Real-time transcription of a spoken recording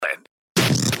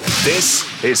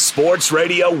This is Sports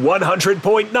Radio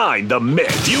 100.9 The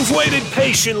Mix. You've waited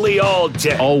patiently all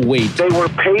day. Oh, wait. They were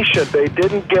patient. They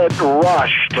didn't get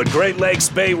rushed. But Great Lakes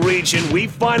Bay region, we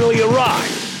finally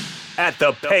arrived at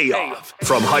the Payoff.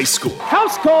 From high school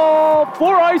House call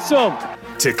for Isom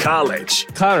to college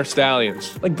Connor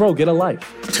Stallions. Like, bro, get a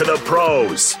life. to the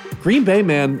pros. Green Bay,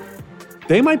 man,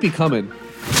 they might be coming.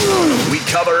 We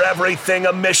cover everything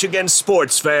a Michigan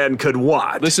sports fan could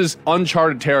want. This is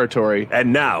uncharted territory.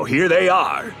 And now, here they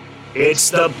are.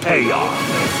 It's the Payoff.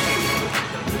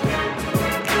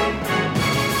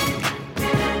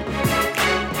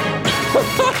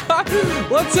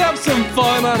 Let's have some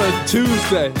fun on a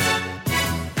Tuesday.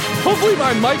 Hopefully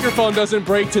my microphone doesn't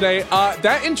break today.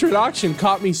 That introduction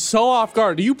caught me so off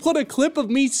guard. You put a clip of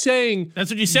me saying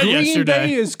That's what you said Green yesterday.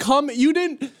 Bay is coming. You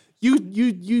didn't.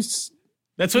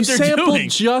 That's what You they're sampled doing.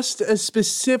 just a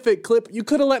specific clip. You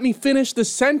could have let me finish the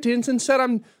sentence and said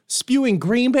I'm spewing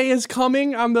Green Bay is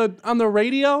coming on the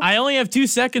radio. I only have 2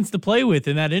 seconds to play with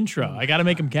in that intro. I got to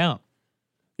make them count.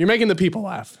 You're making the people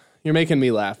laugh. You're making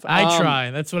me laugh. I try.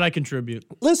 That's what I contribute.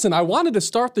 Listen, I wanted to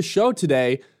start the show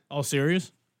today. All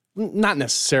serious? Not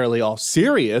necessarily all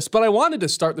serious, but I wanted to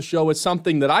start the show with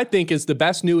something that I think is the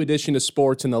best new addition to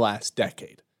sports in the last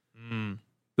decade.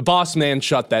 The boss man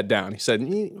shut that down. He said,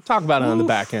 talk about it on the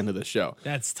back end of the show.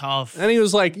 That's tough. And he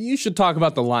was like, you should talk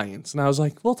about the Lions. And I was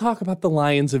like, we'll talk about the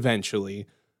Lions eventually.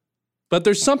 But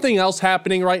there's something else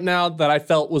happening right now that I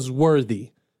felt was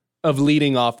worthy of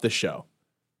leading off the show.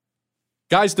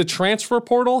 Guys, the transfer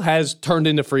portal has turned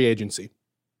into free agency.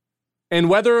 And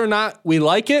whether or not we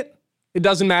like it, it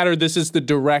doesn't matter. This is the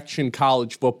direction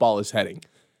college football is heading.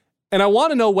 And I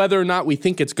want to know whether or not we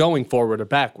think it's going forward or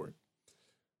backward.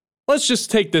 Let's just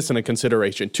take this into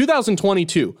consideration.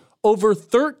 2022, over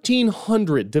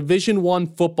 1,300 Division I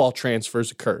football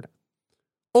transfers occurred.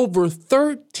 Over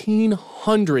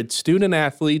 1,300 student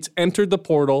athletes entered the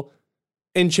portal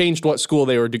and changed what school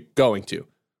they were going to.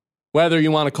 Whether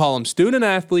you want to call them student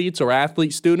athletes or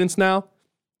athlete students now,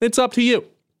 it's up to you.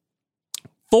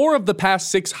 4 of the past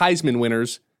 6 Heisman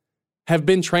winners have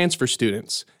been transfer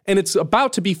students, and it's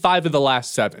about to be 5 of the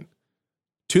last 7.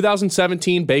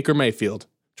 2017, Baker Mayfield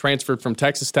transferred from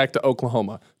Texas Tech to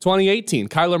Oklahoma. 2018,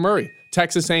 Kyler Murray,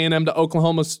 Texas A&M to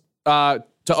Oklahoma.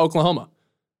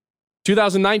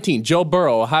 2019, Joe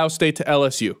Burrow, Ohio State to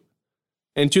LSU.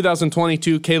 In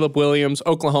 2022, Caleb Williams,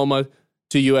 Oklahoma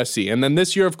to USC. And then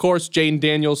this year, of course, Jaden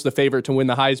Daniels, the favorite to win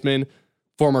the Heisman,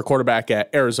 former quarterback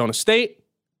at Arizona State,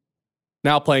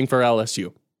 now playing for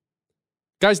LSU.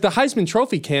 Guys, the Heisman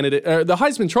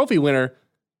Trophy winner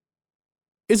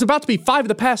is about to be 5 of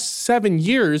the past 7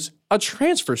 years a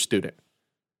transfer student.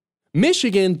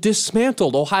 Michigan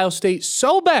dismantled Ohio State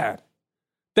so bad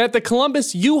that the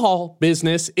Columbus U-Haul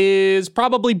business is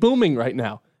probably booming right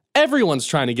now. Everyone's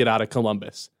trying to get out of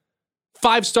Columbus.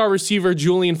 5-star receiver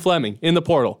Julian Fleming in the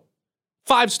portal.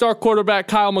 5-star quarterback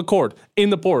Kyle McCord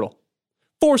in the portal.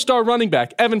 4-star running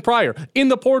back Evan Pryor in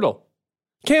the portal.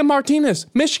 Cam Martinez,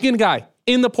 Michigan guy,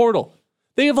 in the portal.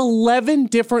 They have 11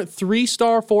 different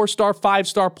 3-star, 4-star,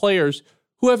 5-star players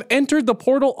who have entered the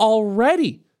portal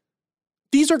already.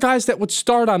 These are guys that would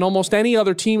start on almost any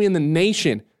other team in the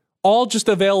nation, all just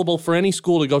available for any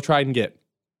school to go try and get.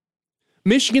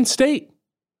 Michigan State,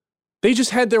 they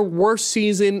just had their worst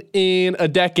season in a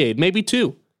decade, maybe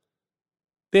 2.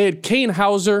 They had Kane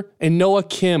Hauser and Noah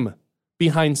Kim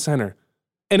behind center.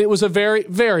 And it was a very,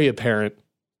 very apparent,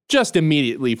 just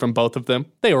immediately from both of them,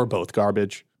 they were both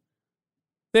garbage.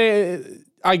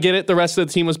 I get it, the rest of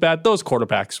the team was bad. Those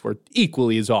quarterbacks were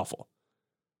equally as awful.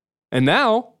 And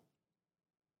now,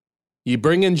 you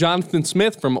bring in Jonathan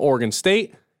Smith from Oregon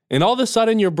State, and all of a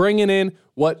sudden you're bringing in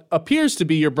what appears to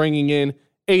be you're bringing in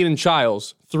Aiden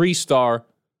Childs, 3-star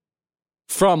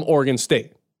from Oregon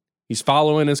State. He's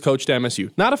following his coach to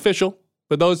MSU. Not official,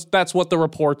 but that's what the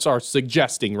reports are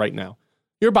suggesting right now.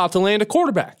 You're about to land a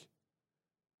quarterback.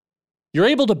 You're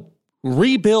able to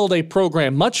rebuild a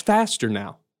program much faster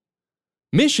now.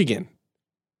 Michigan,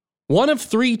 one of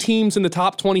 3 teams in the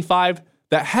top 25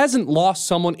 that hasn't lost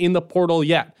someone in the portal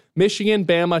yet. Michigan,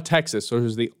 Bama, Texas. So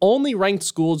those are the only ranked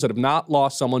schools that have not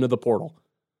lost someone to the portal.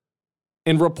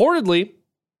 And reportedly,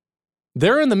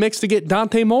 they're in the mix to get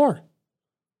Dante Moore.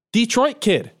 Detroit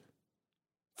kid.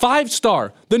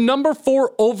 5-star. The number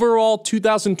 4 overall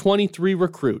 2023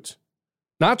 recruit.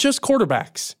 Not just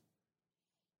quarterbacks.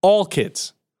 All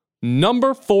kids.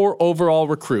 Number 4 overall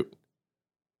recruit.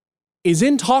 Is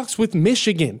in talks with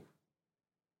Michigan.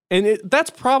 And that's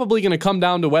probably going to come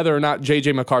down to whether or not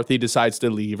J.J. McCarthy decides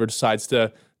to leave or decides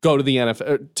to go to the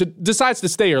NFL, decides to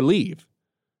stay or leave.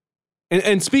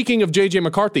 And speaking of J.J.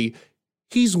 McCarthy,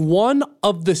 He's one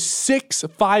of the 6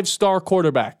 5-star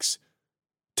quarterbacks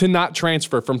to not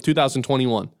transfer from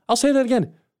 2021. I'll say that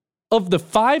again. Of the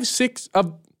 6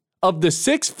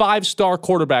 5-star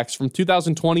quarterbacks from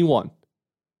 2021,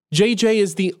 JJ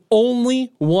is the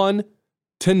only one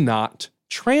to not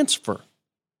transfer.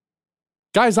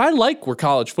 Guys, I like where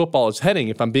college football is heading,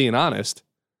 if I'm being honest,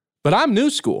 but I'm new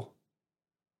school.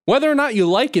 Whether or not you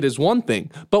like it is one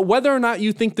thing, but whether or not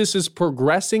you think this is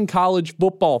progressing college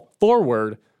football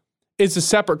forward is a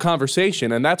separate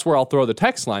conversation, and that's where I'll throw the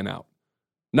text line out.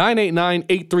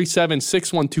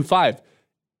 989-837-6125.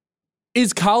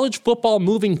 Is college football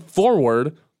moving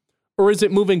forward, or is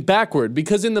it moving backward?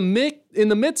 Because in the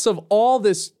midst of all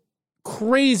this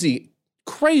crazy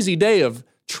day of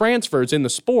transfers in the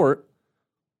sport,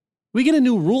 we get a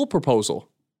new rule proposal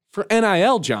for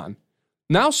NIL, John.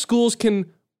 Now schools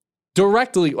can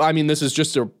directly, this is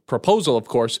just a proposal, of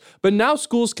course, but now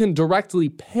schools can directly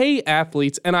pay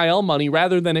athletes NIL money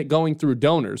rather than it going through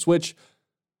donors, which,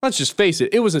 let's just face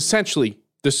it, it was essentially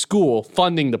the school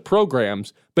funding the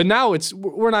programs, but now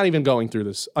we're not even going through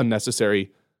this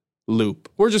unnecessary loop.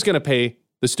 We're just going to pay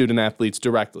the student athletes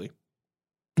directly.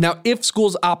 Now, if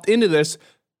schools opt into this,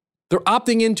 they're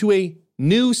opting into a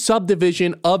new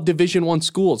subdivision of Division I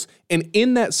schools. And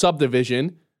in that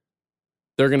subdivision,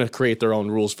 they're going to create their own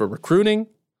rules for recruiting,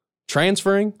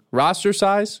 transferring, roster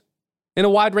size, and a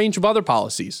wide range of other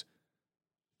policies.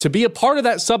 To be a part of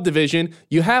that subdivision,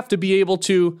 you have to be able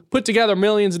to put together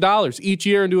millions of dollars each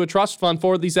year into a trust fund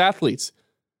for these athletes.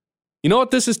 You know what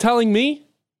this is telling me?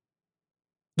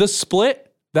 The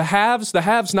split, the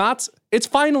have-nots, it's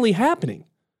finally happening.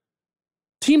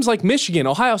 Teams like Michigan,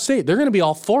 Ohio State, they're going to be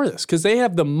all for this because they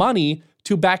have the money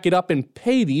to back it up and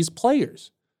pay these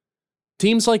players.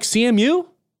 Teams like CMU,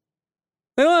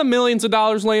 they don't have millions of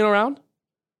dollars laying around.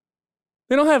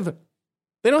 They don't have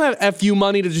FU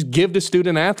money to just give to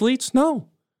student athletes. No,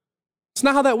 it's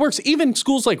not how that works. Even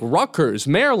schools like Rutgers,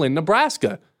 Maryland,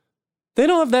 Nebraska, they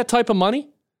don't have that type of money.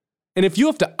 And if you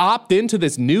have to opt into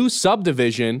this new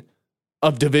subdivision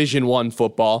of Division I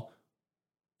football,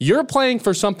 you're playing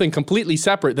for something completely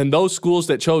separate than those schools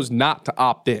that chose not to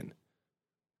opt in.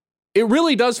 It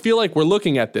really does feel like we're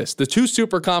looking at this. The 2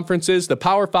 super conferences, the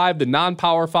Power 5, the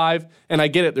non-Power 5, and I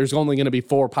get it, there's only going to be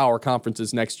 4 power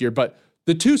conferences next year, but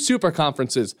the 2 super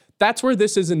conferences, that's where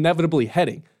this is inevitably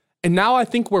heading. And now I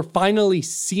think we're finally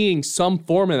seeing some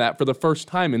form of that for the first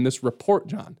time in this report,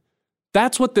 John.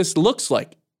 That's what this looks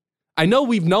like. I know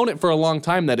we've known it for a long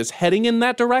time that it's heading in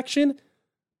that direction,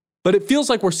 but it feels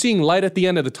like we're seeing light at the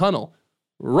end of the tunnel.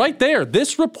 Right there,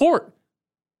 this report.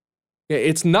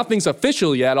 Nothing's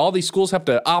official yet. All these schools have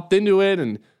to opt into it,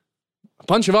 and a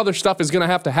bunch of other stuff is going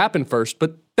to happen first.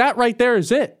 But that right there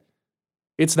is it.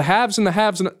 It's the haves and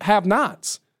the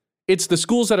have-nots. It's the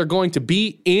schools that are going to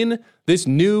be in this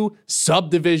new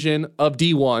subdivision of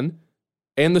D1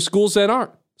 and the schools that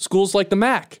aren't. Schools like the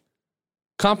MAC,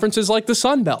 conferences like the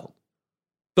Sun Belt.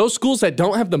 Those schools that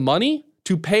don't have the money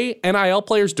to pay NIL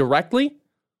players directly,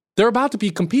 they're about to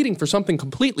be competing for something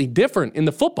completely different in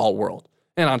the football world.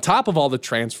 And on top of all the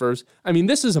transfers,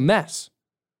 this is a mess.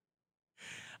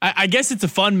 I guess it's a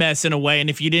fun mess in a way, and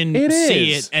if you didn't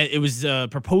see it, it was a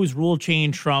proposed rule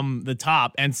change from the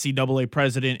top. NCAA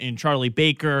president and Charlie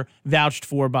Baker, vouched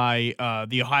for by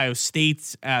the Ohio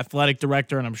State's athletic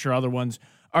director, and I'm sure other ones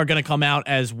are going to come out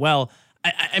as well.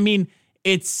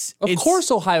 It's of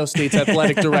course Ohio State's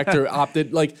athletic director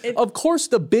opted. Of course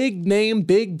the big name,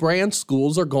 big brand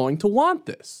schools are going to want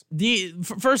this.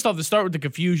 First off, to start with the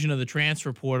confusion of the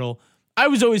transfer portal, I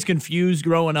was always confused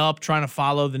growing up trying to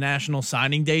follow the National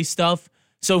Signing Day stuff.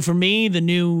 So for me, the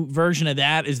new version of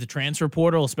that is the transfer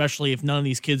portal, especially if none of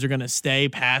these kids are going to stay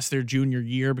past their junior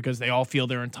year because they all feel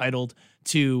they're entitled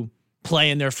to play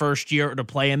in their first year or to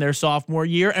play in their sophomore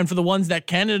year. And for the ones that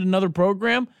can at another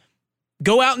program,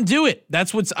 go out and do it.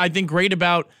 That's what's, I think, great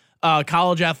about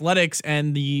college athletics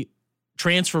and the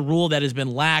transfer rule that has been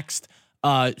laxed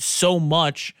so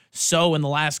much so in the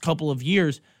last couple of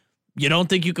years. You don't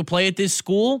think you could play at this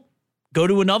school? Go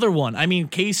to another one. I mean,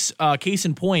 case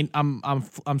in point,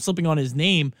 I'm slipping on his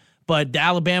name, but the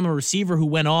Alabama receiver who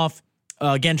went off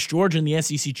against Georgia in the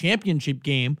SEC championship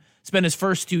game spent his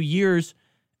first 2 years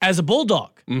as a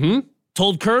Bulldog. Mm-hmm.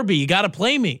 Told Kirby, you got to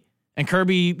play me. And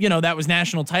Kirby, that was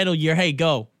national title year. Hey,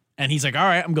 go. And he's like, all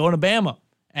right, I'm going to Bama.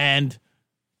 And,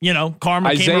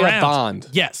 karma came around. Isaiah Bond.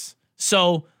 Yes.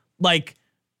 So,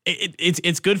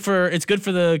 it's good for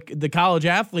the college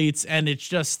athletes, and it's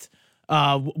just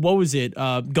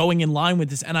going in line with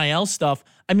this NIL stuff.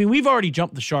 I mean, we've already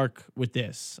jumped the shark with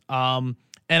this. And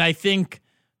I think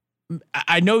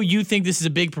I know you think this is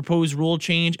a big proposed rule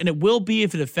change, and it will be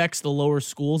if it affects the lower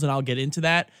schools, and I'll get into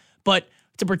that. But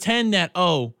to pretend that,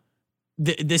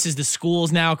 this is the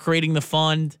schools now creating the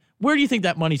fund, where do you think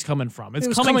that money's coming from? It's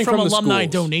coming from alumni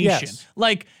donation. Yes.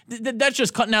 Like, that's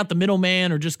just cutting out the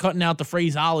middleman or just cutting out the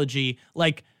phraseology.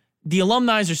 Like, the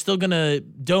alumni are still going to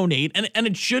donate, and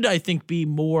it should, I think, be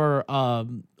more,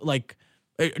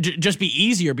 just be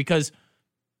easier, because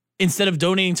instead of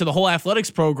donating to the whole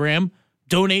athletics program,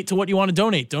 donate to what you want to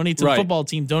donate. Donate to the football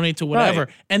team. Donate to whatever. Right.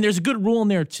 And there's a good rule in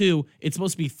there, too. It's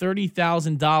supposed to be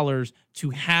 $30,000 to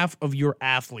half of your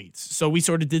athletes. So we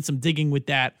sort of did some digging with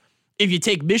that. If you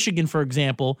take Michigan, for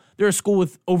example, they're a school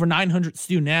with over 900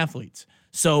 student athletes.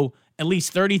 So at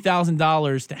least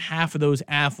 $30,000 to half of those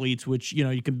athletes, which,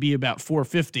 you can be about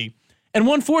 $450,000. And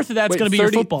 1/4 of that's going to be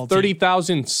your football team.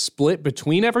 30,000 split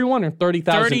between everyone, or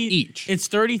 30,000 each? It's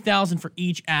 30,000 for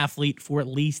each athlete for at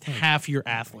least half your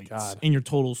athletes in your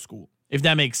total school, if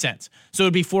that makes sense. So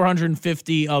it'd be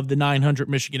 450 of the 900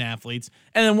 Michigan athletes.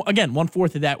 And then, again,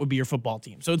 1/4 of that would be your football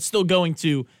team. So it's still going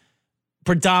to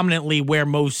predominantly where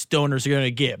most donors are going to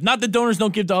give. Not that donors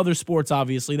don't give to other sports,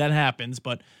 obviously. That happens.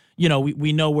 But, we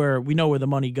know where the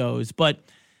money goes. But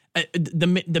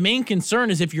the main concern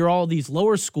is if you're all these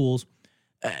lower schools,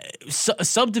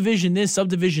 subdivision this,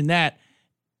 subdivision that,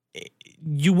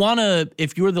 you want to,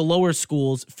 if you're the lower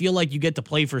schools, feel like you get to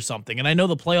play for something. And I know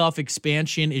the playoff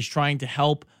expansion is trying to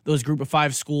help those group of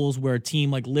 5 schools, where a team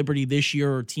like Liberty this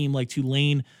year or a team like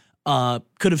Tulane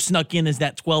could have snuck in as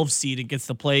that 12 seed and gets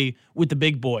to play with the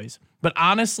big boys. But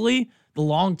honestly, the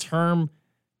long-term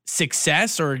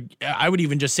success, or I would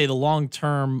even just say the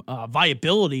long-term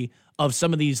viability of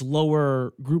some of these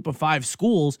lower group of 5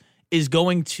 schools is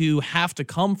going to have to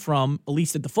come from, at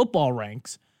least at the football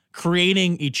ranks,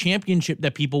 creating a championship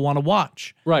that people want to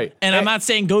watch. Right. And I'm not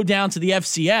saying go down to the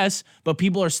FCS, but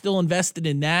people are still invested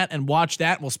in that and watch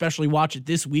that. We'll especially watch it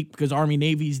this week because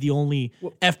Army-Navy is the only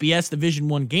FBS Division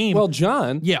I game. Well,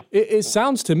 John, it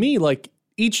sounds to me like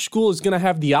each school is going to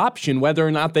have the option whether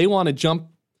or not they want to jump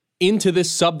into this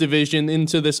subdivision,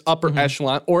 into this upper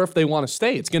echelon, or if they want to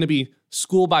stay. It's going to be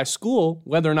school by school,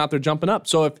 whether or not they're jumping up.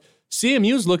 So if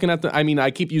CMU's looking at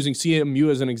I keep using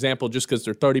CMU as an example just because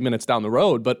they're 30 minutes down the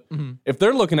road, but if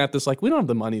they're looking at this like, we don't have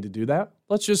the money to do that,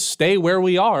 let's just stay where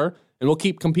we are, and we'll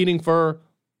keep competing for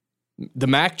the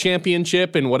MAC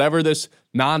championship and whatever this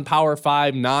non-Power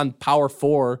 5, non-Power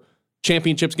 4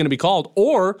 championship's going to be called.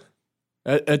 Or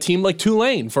a team like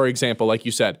Tulane, for example, like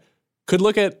you said, could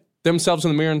look at themselves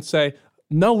in the mirror and say,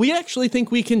 no, we actually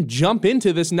think we can jump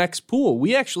into this next pool.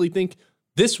 We actually think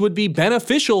this would be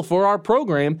beneficial for our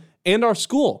program and our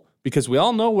school, because we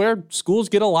all know where schools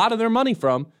get a lot of their money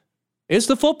from. It's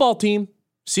the football team.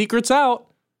 Secret's out.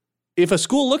 If a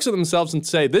school looks at themselves and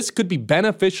say, this could be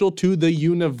beneficial to the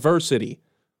university,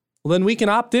 well, then we can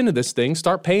opt into this thing,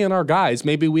 start paying our guys.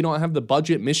 Maybe we don't have the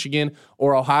budget Michigan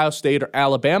or Ohio State or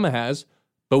Alabama has,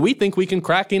 but we think we can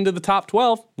crack into the top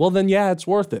 12. Well, then, yeah, it's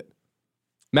worth it.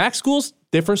 MAC schools,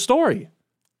 different story.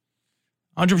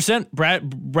 100%.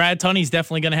 Brad Tunney's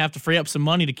definitely going to have to free up some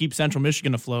money to keep Central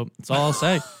Michigan afloat. That's all I'll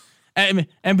say. and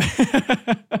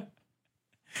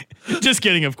just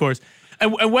kidding, of course.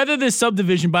 And whether this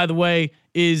subdivision, by the way,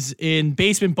 is in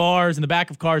basement bars, in the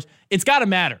back of cars, it's got to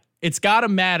matter. It's got to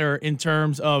matter in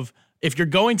terms of if you're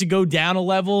going to go down a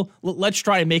level, let's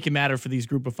try and make it matter for these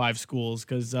group of 5 schools,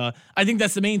 because I think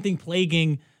that's the main thing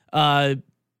plaguing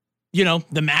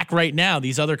the MAC right now,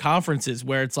 these other conferences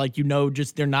where it's like,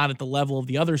 just they're not at the level of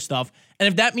the other stuff. And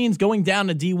if that means going down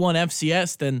to D1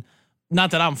 FCS, then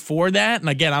not that I'm for that. And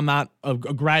again, I'm not a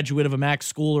graduate of a MAC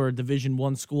school or a Division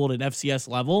I school at an FCS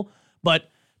level,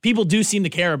 but people do seem to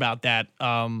care about that.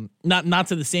 Not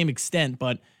to the same extent,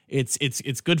 but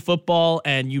it's good football.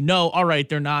 And all right,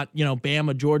 they're not,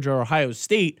 Bama, Georgia, or Ohio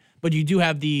State, but you do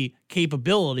have the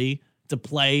capability to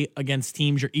play against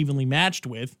teams you're evenly matched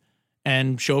with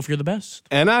and show if you're the best.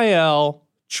 NIL,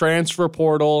 transfer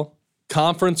portal,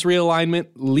 conference realignment,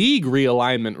 league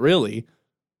realignment, really.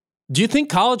 Do you think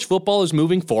college football is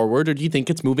moving forward, or do you think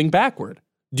it's moving backward?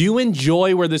 Do you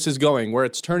enjoy where this is going, where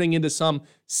it's turning into some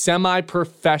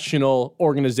semi-professional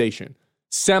organization,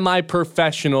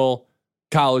 semi-professional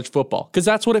college football? Because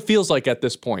that's what it feels like at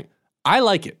this point. I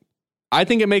like it. I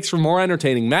think it makes for more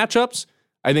entertaining matchups.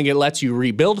 I think it lets you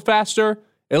rebuild faster.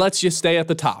 It lets you stay at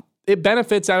the top. It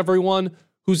benefits everyone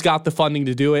who's got the funding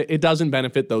to do it. It doesn't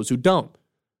benefit those who don't.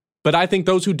 But I think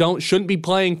those who don't shouldn't be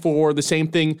playing for the same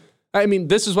thing. I mean,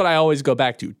 this is what I always go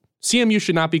back to. CMU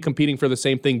should not be competing for the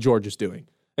same thing Georgia's doing.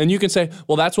 And you can say,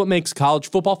 well, that's what makes college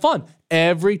football fun.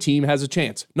 Every team has a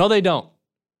chance. No, they don't.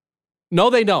 No,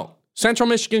 they don't. Central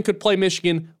Michigan could play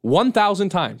Michigan 1,000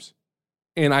 times.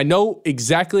 And I know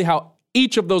exactly how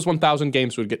each of those 1,000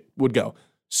 games would go.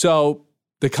 So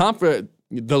the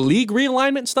league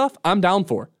realignment stuff, I'm down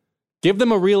for. Give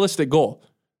them a realistic goal.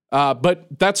 But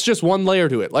that's just one layer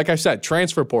to it. Like I said,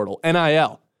 transfer portal,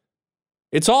 NIL.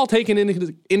 It's all taken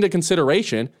into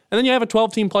consideration. And then you have a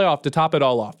 12-team playoff to top it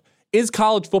all off. Is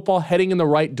college football heading in the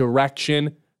right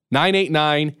direction?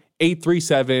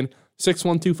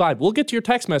 989-837-6125. We'll get to your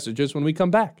text messages when we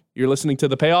come back. You're listening to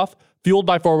The Payoff, fueled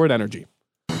by Forward Energy.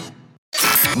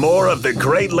 More of the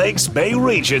Great Lakes Bay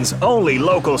region's only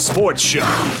local sports show.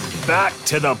 Back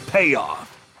to The Payoff.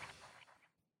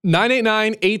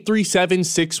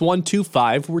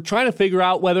 989-837-6125. We're trying to figure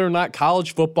out whether or not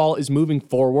college football is moving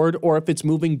forward or if it's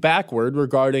moving backward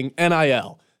regarding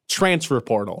NIL, transfer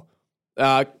portal,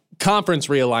 conference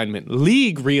realignment,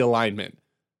 league realignment.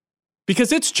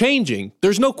 Because it's changing.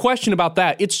 There's no question about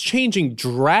that. It's changing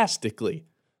drastically.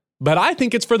 But I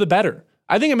think it's for the better.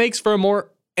 I think it makes for a more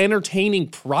entertaining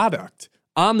product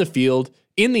on the field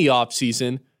in the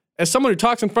offseason. As someone who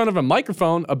talks in front of a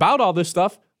microphone about all this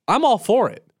stuff, I'm all for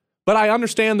it. But I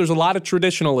understand there's a lot of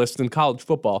traditionalists in college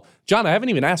football. John, I haven't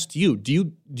even asked you.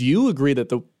 Do you agree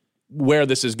that where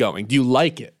this is going? Do you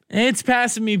like it? It's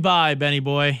passing me by, Benny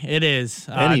boy. It is.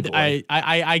 Benny boy.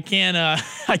 I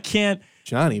can't.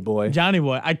 Johnny boy.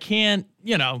 I can't.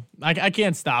 I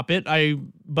can't stop it.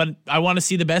 But I want to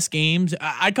see the best games.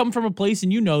 I come from a place,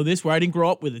 and you know this, where I didn't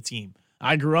grow up with a team.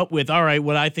 I grew up with, all right,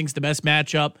 what I think's the best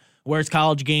matchup. Where's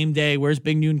college game day? Where's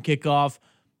big noon kickoff?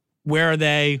 Where are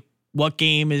they? What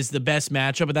game is the best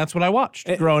matchup? And that's what I watched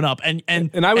growing up. And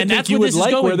I would think you would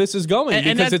like where this is going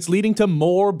because it's leading to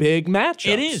more big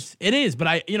matchups. It is.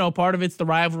 But part of it's the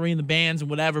rivalry and the bands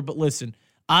and whatever. But listen,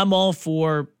 I'm all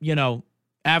for,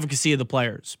 advocacy of the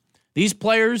players. These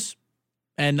players,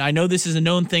 and I know this is a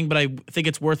known thing, but I think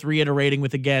it's worth reiterating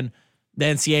with, again, the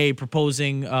NCAA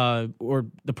proposing, or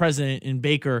the president in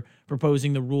Baker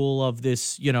proposing the rule of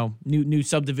this, new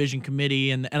subdivision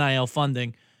committee and the NIL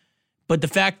funding. But the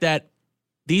fact that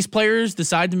these players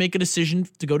decide to make a decision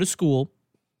to go to school,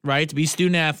 right, to be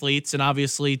student athletes, and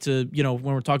obviously to, when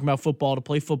we're talking about football, to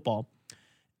play football.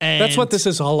 And that's what this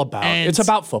is all about. It's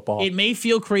about football. It may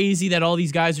feel crazy that all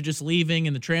these guys are just leaving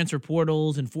in the transfer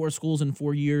portals and 4 schools in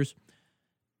 4 years.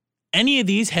 Any of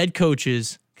these head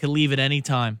coaches can leave at any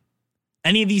time.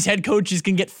 Any of these head coaches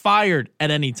can get fired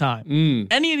at any time.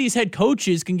 Any of these head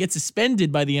coaches can get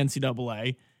suspended by the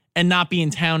NCAA and not be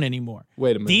in town anymore.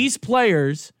 Wait a minute. These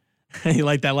players, you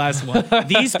like that last one?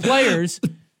 These players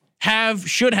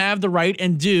should have the right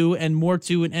and do, and more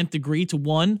to an nth degree, to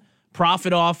one,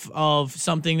 profit off of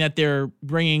something that they're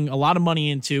bringing a lot of money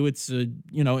into. It's,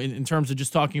 in terms of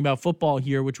just talking about football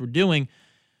here, which we're doing,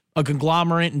 a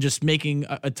conglomerate and just making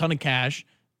a ton of cash,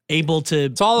 able to...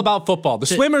 It's all about football. The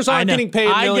swimmers aren't getting paid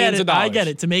millions of dollars. I get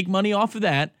it. To make money off of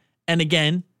that. And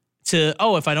again,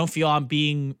 if I don't feel I'm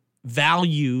being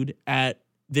valued at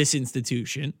this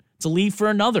institution, to leave for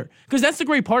another. Because that's the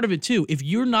great part of it, too. If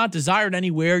you're not desired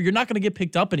anywhere, you're not going to get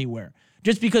picked up anywhere.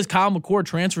 Just because Kyle McCord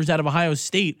transfers out of Ohio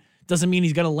State doesn't mean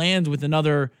he's going to land with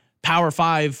another Power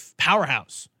 5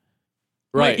 powerhouse.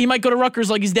 Right. He might go to Rutgers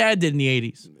like his dad did in the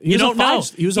 80s. You don't know.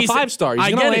 He was a 5-star.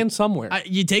 He's going to land somewhere.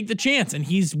 You take the chance, and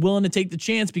he's willing to take the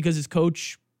chance because his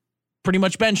coach pretty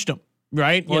much benched him.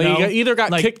 Right? Well, he either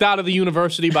got kicked out of the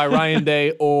university by Ryan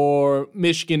Day, or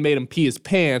Michigan made him pee his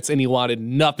pants and he wanted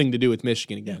nothing to do with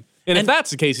Michigan again. And if that's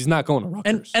the case, he's not going to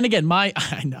Rutgers. And again, my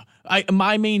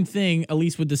main thing, at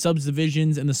least with the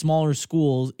subdivisions and the smaller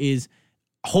schools, is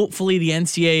hopefully the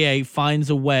NCAA finds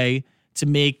a way to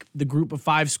make the group of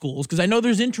 5 schools, because I know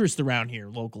there's interest around here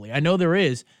locally. I know there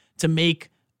is, to make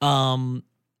the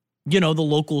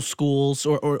local schools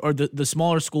or the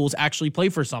smaller schools actually play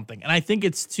for something. And I think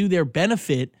it's to their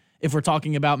benefit, if we're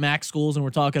talking about MAC schools and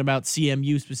we're talking about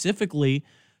CMU specifically,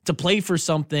 to play for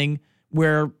something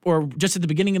or just at the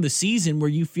beginning of the season where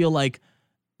you feel like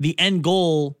the end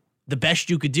goal, the best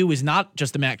you could do, is not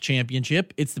just the MAC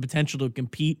championship, it's the potential to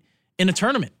compete in a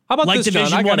tournament. How about like this,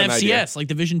 Division John? 1 FCS, like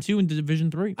Division 2 and Division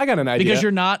 3. I got an idea. Because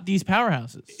you're not these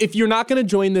powerhouses. If you're not going to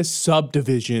join this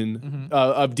subdivision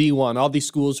of D1, all these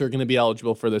schools are going to be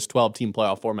eligible for this 12-team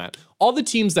playoff format. All the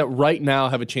teams that right now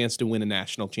have a chance to win a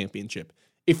national championship.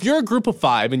 If you're a group of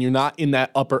 5 and you're not in that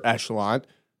upper echelon,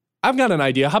 I've got an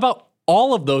idea. How about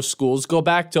all of those schools go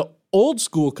back to old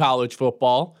school college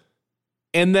football,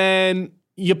 and then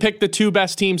you pick the 2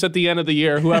 best teams at the end of the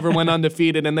year, whoever went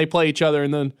undefeated, and they play each other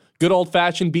in the good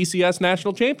old-fashioned BCS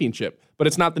national championship. But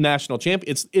it's not the national champ.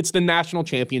 It's the national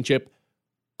championship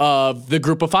of the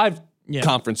group of 5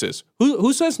 conferences.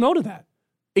 Who says no to that?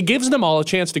 It gives them all a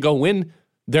chance to go win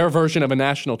their version of a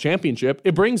national championship.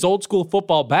 It brings old school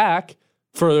football back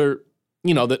for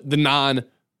the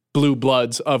non-blue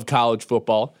bloods of college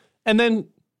football. And then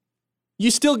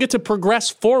you still get to progress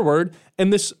forward,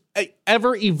 and this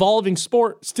ever-evolving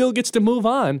sport still gets to move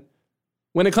on.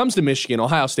 When it comes to Michigan,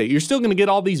 Ohio State, you're still going to get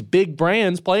all these big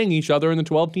brands playing each other in the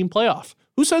 12-team playoff.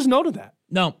 Who says no to that?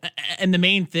 No, and the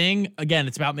main thing, again,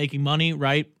 it's about making money,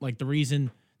 right? Like the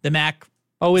reason the MAC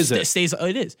stays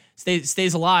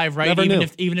alive, right? Never knew.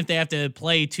 Even if they have to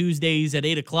play Tuesdays at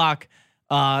 8:00,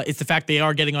 it's the fact they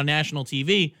are getting on national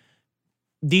TV.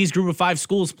 These group of 5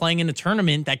 schools playing in a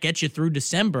tournament that gets you through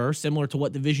December, similar to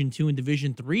what Division II and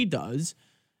Division III does,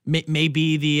 may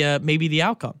be the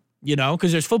outcome.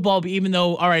 Because there's football, but even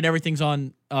though, all right, everything's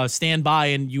on standby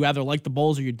and you either like the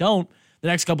bowls or you don't, the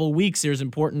next couple of weeks there's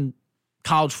important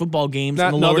college football games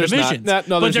in the lower divisions.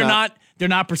 But they're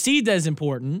not perceived as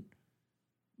important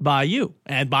by you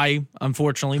and by,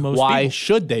 unfortunately, most people. Why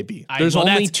should they be? There's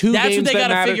only 2 games that matter. That's what they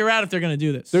got to figure out if they're going to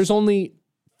do this. There's only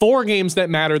 4 games that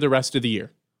matter the rest of the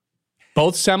year.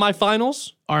 Both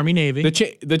semifinals, Army-Navy.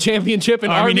 The championship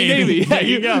and Army-Navy. Yeah,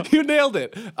 you nailed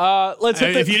it.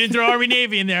 If you didn't throw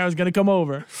Army-Navy in there, I was going to come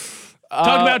over.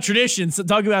 Talk about traditions.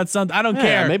 Talk about something. I don't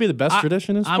care. Maybe the best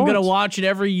tradition in sports. I'm going to watch it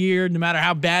every year, no matter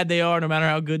how bad they are, no matter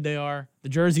how good they are. The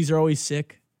jerseys are always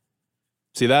sick.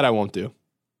 See, that I won't do.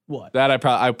 What? That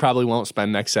I probably won't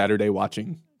spend next Saturday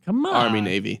watching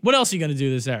Army-Navy. What else are you going to do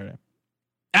this Saturday?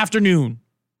 Afternoon.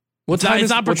 It's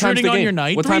not protruding on your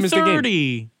night. What time is the game?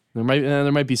 3:30.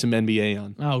 There might be some NBA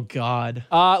on. Oh, God.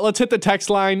 Let's hit the text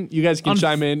line. You guys can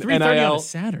chime in. 3:30 on a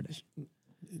Saturday.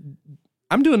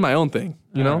 I'm doing my own thing,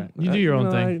 you know? Right. You do your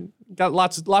own thing. I got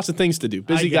lots of things to do.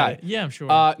 Busy guy. Yeah, I'm sure.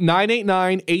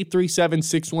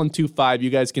 989-837-6125. You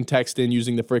guys can text in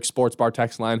using the Frick Sports Bar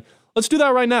text line. Let's do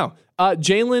that right now.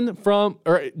 John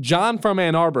from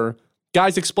Ann Arbor.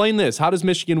 Guys, explain this. How does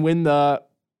Michigan win the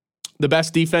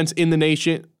best defense in the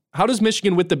nation? How does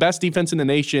Michigan, with the best defense in the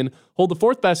nation, hold the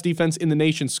 4th best defense in the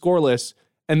nation scoreless,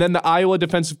 and then the Iowa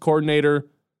defensive coordinator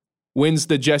wins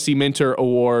the Jesse Minter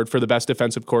Award for the best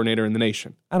defensive coordinator in the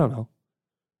nation? I don't know.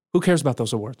 Who cares about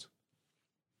those awards?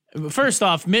 First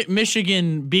off,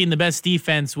 Michigan being the best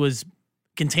defense was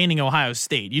containing Ohio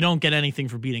State. You don't get anything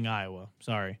for beating Iowa.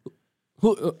 Sorry.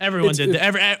 Everyone did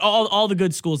that. All the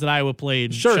good schools that Iowa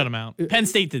played shut them out. Penn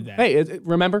State did that. Hey,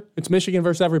 remember, it's Michigan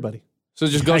versus everybody. So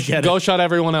just go shut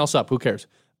everyone else up. Who cares?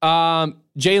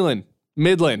 Jalen,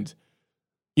 Midland.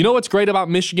 You know what's great about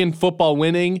Michigan football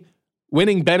winning?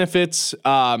 Winning benefits.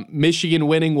 Michigan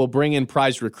winning will bring in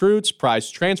prize recruits, prize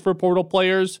transfer portal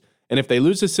players. And if they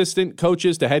lose assistant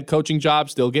coaches to head coaching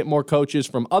jobs, they'll get more coaches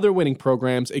from other winning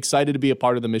programs excited to be a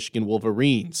part of the Michigan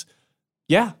Wolverines.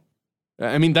 Yeah.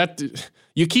 I mean,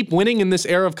 you keep winning in this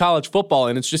era of college football,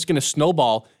 and it's just going to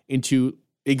snowball into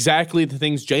exactly the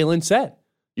things Jalen said.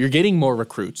 You're getting more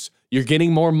recruits. You're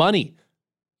getting more money.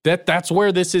 That's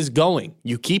where this is going.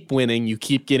 You keep winning. You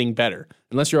keep getting better.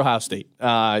 Unless you're Ohio State.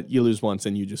 You lose once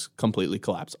and you just completely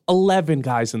collapse. 11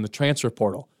 guys in the transfer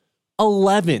portal.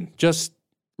 11. Just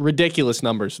ridiculous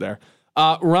numbers there.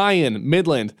 Ryan,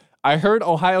 Midland. I heard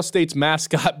Ohio State's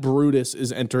mascot, Brutus,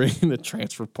 is entering the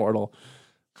transfer portal.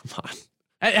 Come on.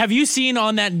 Have you seen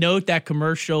on that note that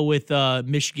commercial with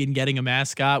Michigan getting a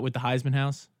mascot with the Heisman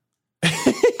House?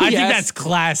 I think that's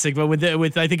classic, but with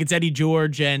I think it's Eddie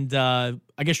George and I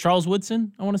guess Charles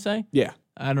Woodson, I want to say. Yeah.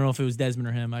 I don't know if it was Desmond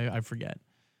or him. I forget.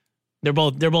 They're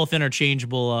both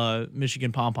interchangeable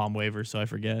Michigan pom-pom waivers, so I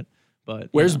forget. But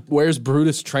where's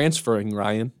Brutus transferring,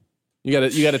 Ryan? You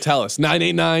gotta tell us.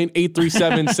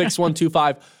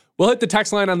 989-837-6125. We'll hit the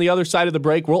text line on the other side of the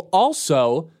break. We'll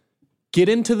also get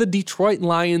into the Detroit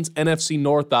Lions NFC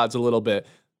North odds a little bit.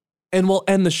 And we'll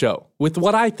end the show with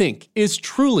what I think is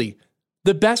truly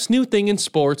the best new thing in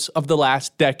sports of the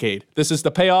last decade. This is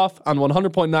The Payoff on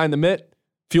 100.9 The Mitt,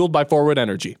 fueled by Forward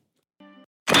Energy.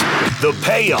 The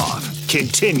Payoff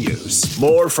continues.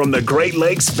 More from the Great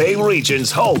Lakes Bay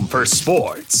region's home for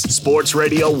sports. Sports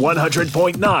Radio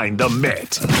 100.9 The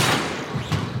Mitt.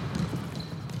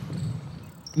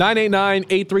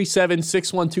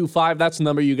 989-837-6125. That's the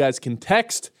number you guys can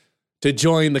text to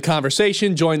join the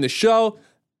conversation, join the show.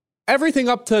 Everything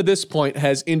up to this point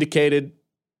has indicated,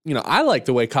 I like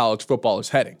the way college football is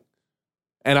heading.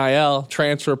 NIL,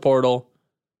 transfer portal,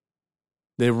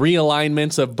 the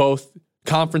realignments of both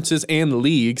conferences and the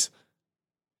leagues.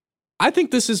 I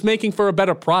think this is making for a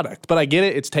better product, but I get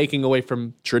it. It's taking away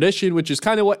from tradition, which is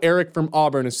kind of what Eric from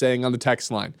Auburn is saying on the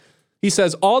text line. He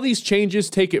says, all these changes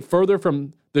take it further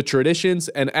from the traditions,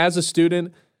 and as a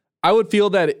student, I would feel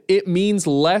that it means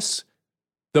less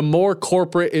the more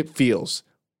corporate it feels.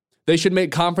 They should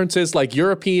make conferences like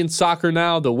European soccer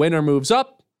now. The winner moves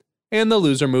up and the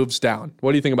loser moves down.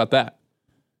 What do you think about that?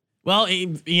 Well,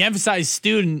 he emphasized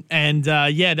student, and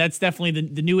that's definitely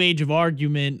the new age of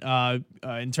argument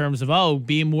in terms of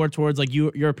being more towards like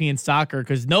European soccer,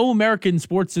 because no American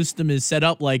sports system is set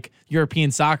up like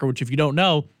European soccer. Which, if you don't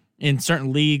know, in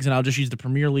certain leagues, and I'll just use the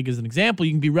Premier League as an example,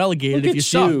 you can be relegated if you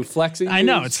suck. Flexing. I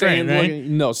know, it's great, right? You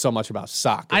know so much about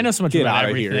soccer. I know so much about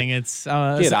everything. Here. It's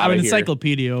I'm an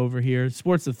encyclopedia over here,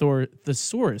 sports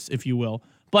thesaurus, if you will.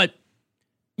 But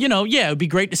it would be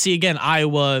great to see again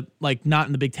Iowa like not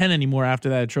in the Big Ten anymore after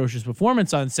that atrocious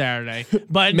performance on Saturday.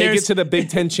 But make it to the Big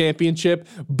Ten championship.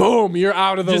 Boom, you're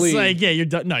out of the league. Like, you're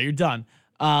done. No, you're done.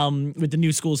 With the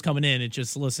new schools coming in, it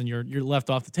just you're left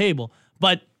off the table.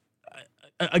 But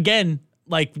again,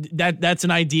 like that's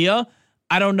an idea.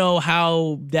 I don't know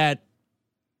how that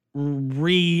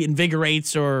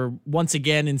reinvigorates or once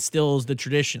again instills the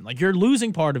tradition. Like, you're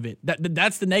losing part of it.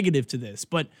 That's the negative to this.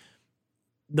 But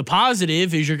the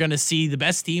positive is you're going to see the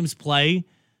best teams play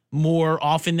more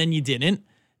often than you didn't.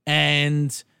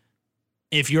 And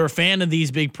if you're a fan of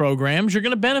these big programs, you're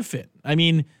going to benefit. I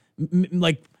mean,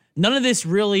 like, none of this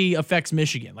really affects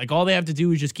Michigan. Like, all they have to do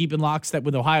is just keep in lockstep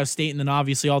with Ohio State and then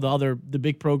obviously all the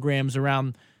big programs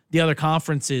around the other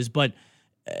conferences. But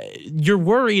you're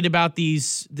worried about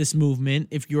this movement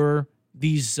if you're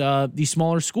these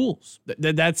smaller schools.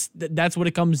 That's what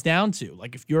it comes down to.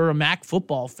 Like, if you're a MAC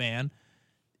football fan,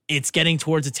 it's getting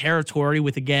towards a territory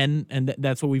with, again, and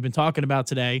that's what we've been talking about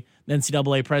today, the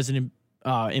NCAA president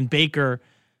in Baker,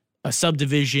 a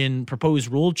subdivision proposed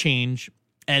rule change,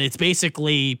 and it's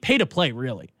basically pay to play,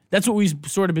 really. That's what we've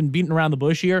sort of been beating around the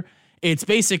bush here. It's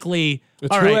basically who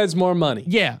has more money.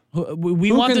 Yeah,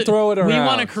 we want to throw it around.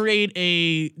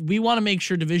 We want to make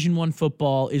sure Division I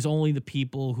football is only the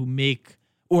people who make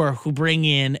or who bring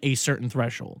in a certain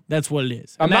threshold. That's what it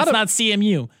is. And that's not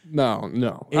CMU.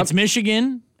 No. It's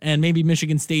Michigan. And maybe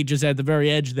Michigan State just at the very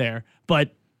edge there,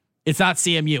 but it's not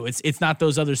CMU. It's not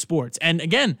those other sports. And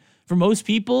again, for most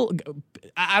people,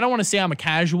 I don't want to say I'm a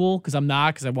casual because I'm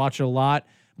not, because I watch it a lot.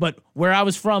 But where I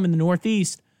was from in the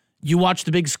Northeast, you watch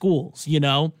the big schools.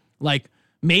 Like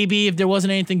maybe if there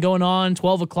wasn't anything going on,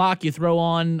 12 o'clock, you throw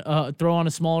on a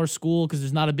smaller school because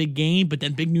there's not a big game. But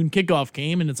then big noon kickoff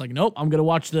came, and it's like, nope, I'm gonna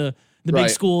watch the big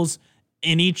schools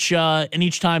in each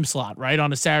time slot, right,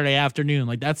 on a Saturday afternoon.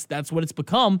 Like, that's what it's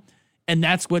become, and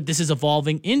that's what this is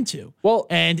evolving into. Well,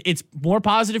 and it's more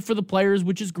positive for the players,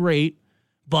 which is great,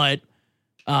 but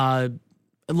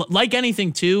like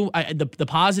anything too, the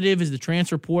positive is the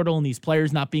transfer portal and these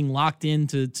players not being locked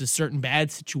into certain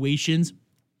bad situations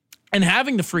and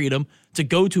having the freedom to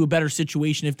go to a better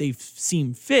situation if they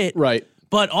seem fit. Right.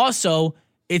 But also,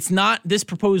 it's not, this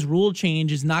proposed rule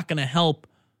change is not going to help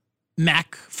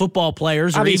MAC football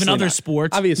players or even other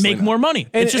sports make more money.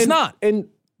 It's just not. And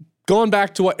going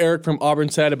back to what Eric from Auburn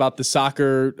said about the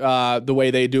soccer, the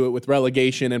way they do it with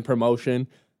relegation and promotion,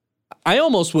 I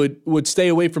almost would stay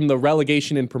away from the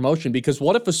relegation and promotion, because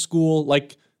what if a school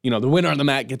like, the winner of the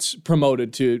MAC gets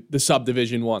promoted to the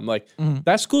subdivision one? Like,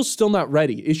 that school's still not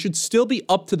ready. It should still be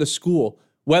up to the school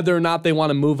whether or not they want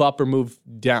to move up or move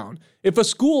down. If a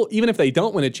school, even if they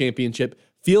don't win a championship,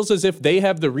 feels as if they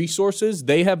have the resources,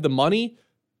 they have the money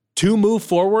to move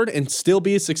forward and still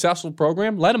be a successful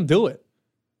program, let them do it.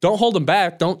 Don't hold them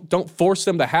back. Don't force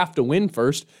them to have to win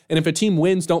first. And if a team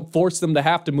wins, don't force them to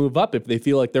have to move up if they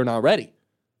feel like they're not ready.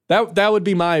 That would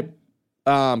be my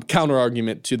counter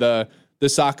argument to the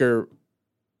soccer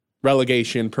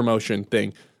relegation promotion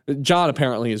thing. John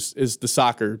apparently is the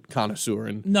soccer connoisseur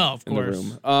in the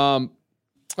room. All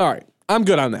right, I'm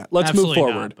good on that. Let's move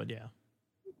forward. Not, but yeah.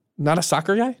 Not a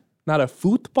soccer guy? Not a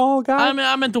football guy? I mean,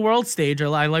 I'm at the world stage.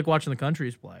 I like watching the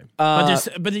countries play.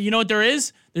 But you know what there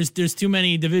is? There's too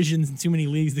many divisions and too many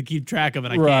leagues to keep track of,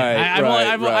 and I can't.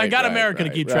 I got America to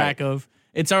keep track of.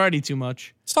 It's already too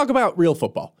much. Let's talk about real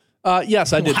football.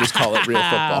 Yes, I did just call it real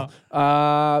football.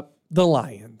 The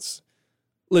Lions.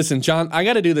 Listen, John, I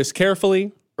got to do this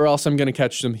carefully, or else I'm going to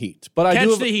catch some heat. But I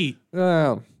catch the heat.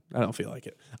 I don't feel like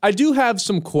it. I do have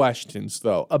some questions,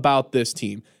 though, about this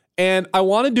team. And I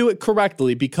want to do it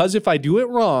correctly, because if I do it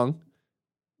wrong,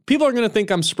 people are going to think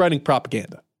I'm spreading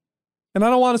propaganda. And I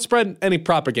don't want to spread any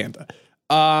propaganda.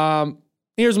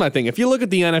 Here's my thing. If you look at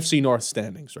the NFC North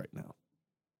standings right now,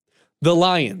 the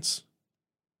Lions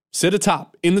sit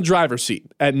atop in the driver's seat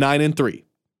at 9-3.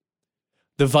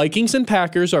 The Vikings and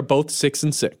Packers are both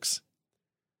 6-6.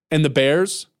 And the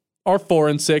Bears are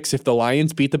 4-6. If the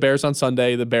Lions beat the Bears on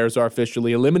Sunday, the Bears are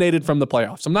officially eliminated from the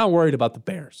playoffs. I'm not worried about the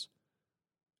Bears.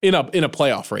 In a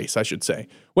playoff race, I should say.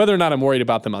 Whether or not I'm worried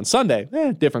about them on Sunday,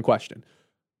 different question.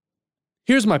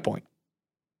 Here's my point.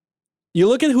 You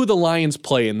look at who the Lions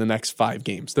play in the next 5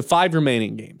 games, the 5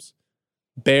 remaining games.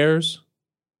 Bears,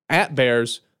 at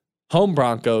Bears, home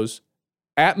Broncos,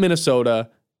 at Minnesota,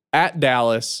 at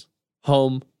Dallas,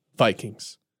 home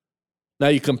Vikings. Now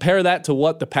you compare that to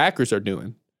what the Packers are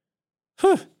doing.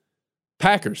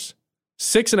 Packers,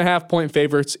 6.5 point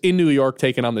favorites in New York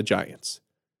taking on the Giants.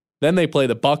 Then they play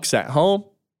the Bucs at home,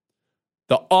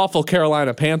 the awful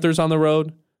Carolina Panthers on the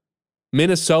road,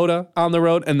 Minnesota on the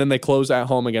road, and then they close at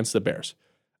home against the Bears.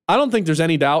 I don't think there's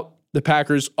any doubt the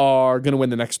Packers are going to win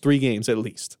the next 3 games at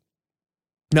least.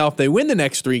 Now, if they win the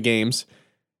next 3 games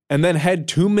and then head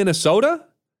to Minnesota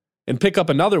and pick up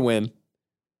another win,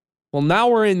 well, now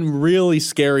we're in really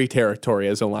scary territory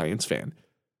as a Lions fan.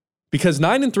 Because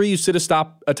 9-3, you sit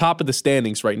atop of the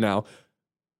standings right now.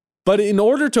 But in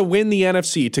order to win the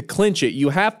NFC, to clinch it, you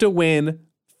have to win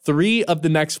 3 of the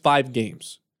next 5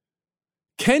 games.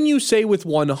 Can you say with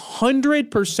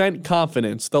 100%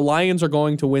 confidence the Lions are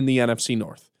going to win the NFC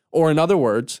North? Or in other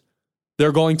words,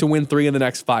 they're going to win 3 of the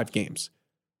next 5 games?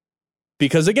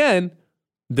 Because again,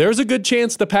 there's a good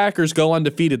chance the Packers go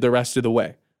undefeated the rest of the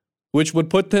way, which would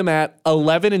put them at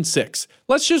 11-6.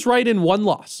 Let's just write in 1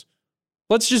 loss.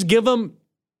 Let's just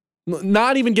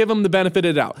not even give them the benefit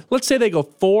of the doubt. Let's say they go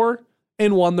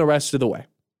 4-1 the rest of the way.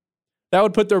 That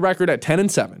would put their record at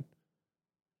 10-7.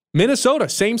 Minnesota,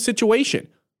 same situation.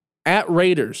 At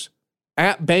Raiders,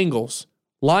 at Bengals,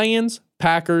 Lions,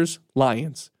 Packers,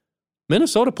 Lions.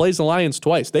 Minnesota plays the Lions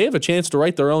twice. They have a chance to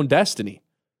write their own destiny.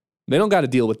 They don't got to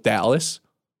deal with Dallas.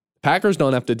 Packers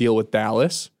don't have to deal with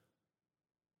Dallas.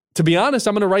 To be honest,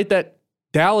 I'm going to write that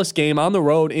Dallas game on the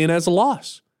road in as a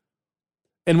loss.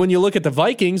 And when you look at the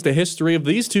Vikings, the history of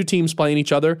these 2 teams playing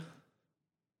each other,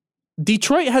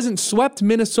 Detroit hasn't swept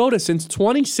Minnesota since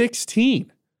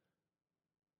 2016.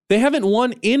 They haven't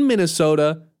won in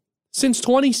Minnesota since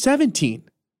 2017.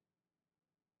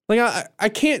 Like, I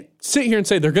can't sit here and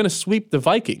say they're going to sweep the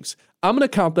Vikings. I'm going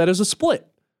to count that as a split,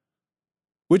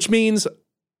 which means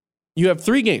you have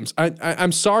 3 games.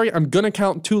 I'm sorry, I'm going to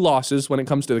count 2 losses when it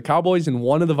comes to the Cowboys and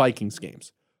 1 of the Vikings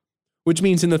games, which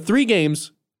means in the 3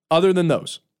 games, other than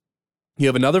those, you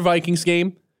have another Vikings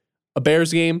game, a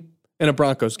Bears game, and a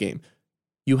Broncos game.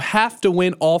 You have to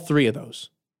win all 3 of those,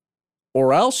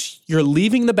 or else you're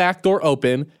leaving the back door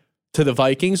open to the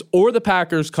Vikings or the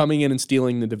Packers coming in and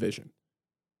stealing the division.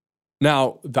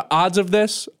 Now, the odds of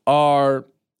this are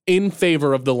in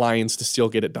favor of the Lions to still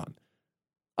get it done.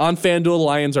 On FanDuel, the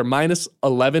Lions are minus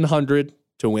 1,100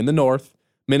 to win the North.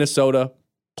 Minnesota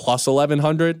plus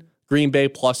 1,100. Green Bay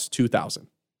plus 2,000.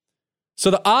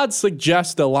 So the odds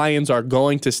suggest the Lions are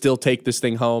going to still take this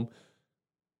thing home.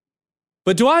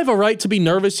 But do I have a right to be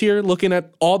nervous here looking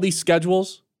at all these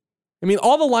schedules? I mean,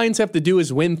 all the Lions have to do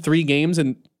is win 3 games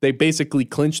and they basically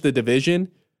clinch the division.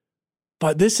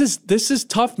 But this is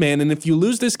tough, man. And if you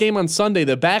lose this game on Sunday,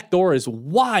 the back door is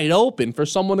wide open for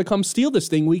someone to come steal this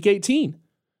thing week 18.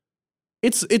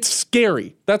 It's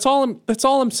scary. That's all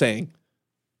I'm saying.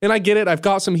 And I get it. I've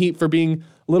got some heat for being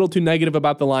a little too negative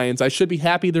about the Lions. I should be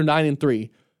happy they're 9-3.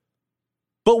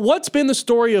 But what's been the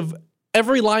story of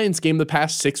every Lions game the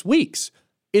past 6 weeks?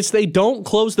 It's they don't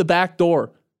close the back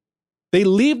door. They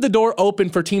leave the door open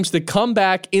for teams to come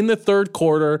back in the 3rd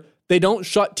quarter. They don't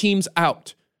shut teams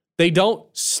out. They don't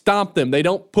stomp them. They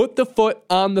don't put the foot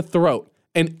on the throat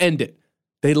and end it.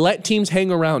 They let teams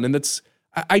hang around. And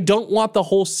I don't want the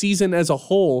whole season as a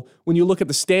whole, when you look at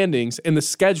the standings and the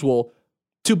schedule,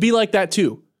 to be like that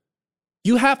too.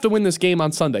 You have to win this game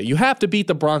on Sunday. You have to beat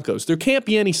the Broncos. There can't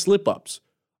be any slip-ups.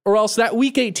 Or else that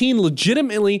Week 18,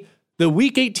 legitimately, the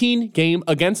Week 18 game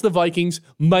against the Vikings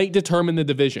might determine the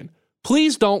division.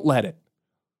 Please don't let it.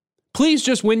 Please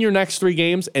just win your next 3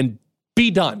 games and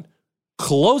be done.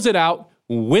 Close it out.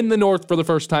 Win the North for the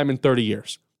first time in 30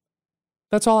 years.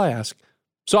 That's all I ask.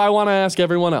 So I want to ask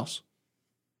everyone else.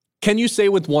 Can you say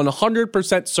with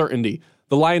 100% certainty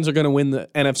the Lions are going to win the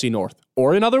NFC North?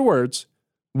 Or in other words,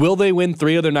 will they win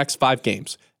 3 of their next 5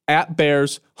 games? At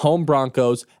Bears, home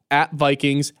Broncos, at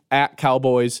Vikings, at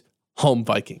Cowboys, home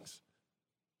Vikings.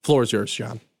 Floor is yours,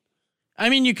 John. I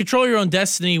mean, you control your own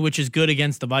destiny, which is good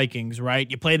against the Vikings, right?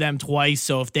 You play them twice,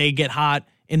 so if they get hot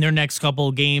in their next couple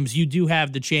of games, you do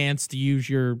have the chance to use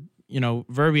your,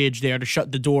 verbiage there to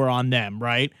shut the door on them,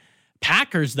 right?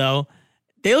 Packers, though,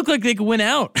 they look like they could win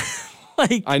out.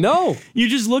 I know. You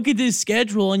just look at this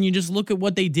schedule and you just look at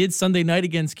what they did Sunday night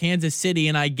against Kansas City,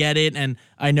 and I get it. And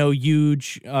I know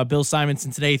huge Bill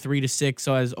Simonson today, 3-6.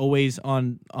 So as always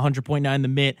on 100.9 The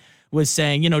Mitt was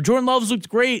saying, Jordan Love's looked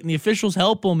great and the officials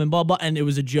help him and blah, blah. And it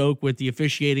was a joke with the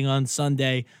officiating on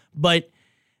Sunday. But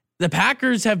the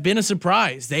Packers have been a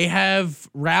surprise. They have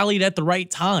rallied at the right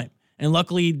time. And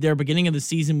luckily their beginning of the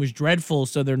season was dreadful,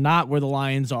 so they're not where the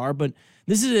Lions are. But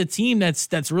this is a team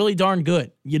that's really darn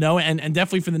good, and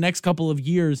definitely for the next couple of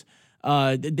years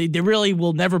They really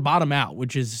will never bottom out,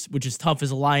 which is tough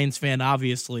as a Lions fan,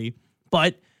 obviously.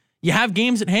 But you have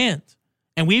games at hand,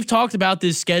 and we've talked about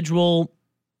this schedule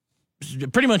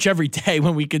pretty much every day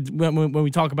when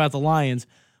we talk about the Lions.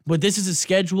 But this is a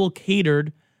schedule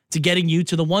catered to getting you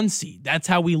to the 1 seed. That's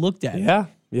how we looked at it.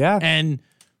 Yeah. And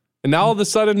now all of a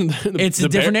sudden, it's a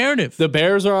different narrative. The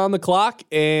Bears are on the clock,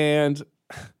 and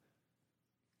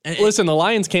listen, the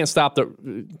Lions can't stop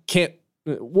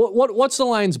What's the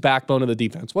Lions' backbone of the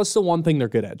defense? What's the one thing they're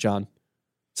good at, John?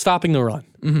 Stopping the run.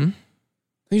 Mm-hmm.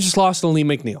 You just lost to Lee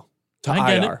McNeil to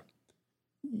IR.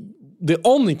 The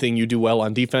only thing you do well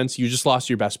on defense, you just lost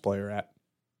your best player at.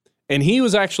 And he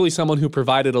was actually someone who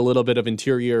provided a little bit of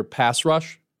interior pass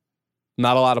rush.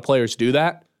 Not a lot of players do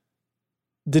that.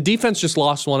 The defense just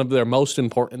lost one of their most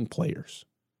important players.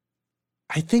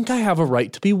 I think I have a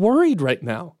right to be worried right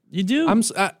now. You do.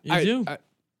 You do.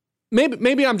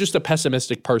 Maybe I'm just a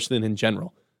pessimistic person in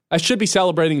general. I should be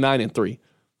celebrating 9-3.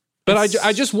 But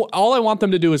I just all I want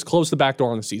them to do is close the back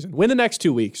door on the season. Win the next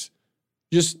 2 weeks.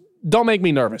 Just don't make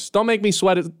me nervous. Don't make me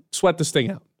sweat this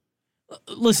thing out.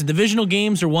 Listen, divisional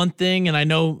games are one thing, and I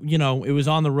know, it was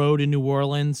on the road in New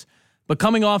Orleans. But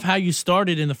coming off how you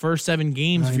started in the first 7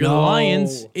 games, if you're the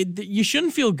Lions, you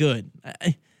shouldn't feel good.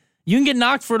 You can get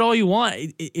knocked for it all you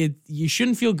want. You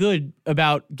shouldn't feel good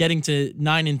about getting to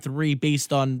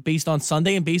 9-3 based on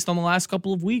Sunday and based on the last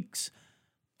couple of weeks.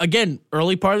 Again,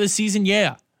 early part of the season,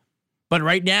 yeah. But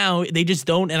right now, they just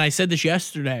don't, and I said this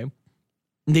yesterday,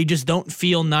 they just don't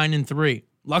feel 9-3.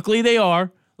 Luckily, they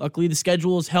are. Luckily, the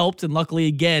schedule has helped, and luckily,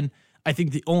 again, I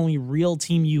think the only real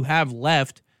team you have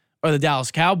left are the Dallas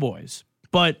Cowboys.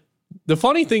 But the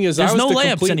funny thing is, I was no the layups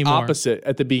complete anymore. opposite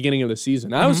at the beginning of the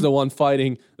season. I was the one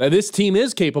fighting that this team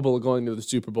is capable of going to the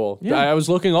Super Bowl. Yeah. I was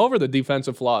looking over the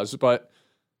defensive flaws, but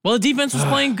the defense was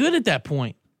playing good at that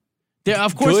point.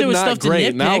 Of course, there was stuff to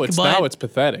nitpick, now it's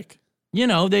pathetic.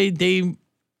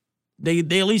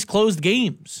 They at least closed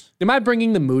games. Am I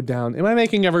bringing the mood down? Am I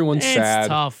making everyone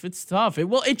sad? It's tough.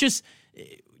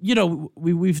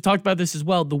 We've talked about this as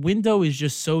well. The window is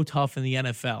just so tough in the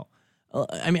NFL.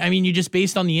 I mean, you just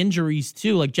based on the injuries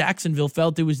too. Like Jacksonville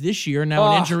felt it was this year.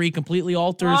 Now an injury completely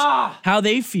alters how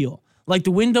they feel. Like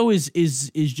the window is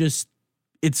just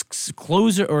it's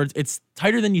closer or it's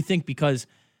tighter than you think because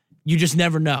you just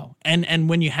never know. And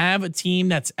when you have a team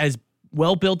that's as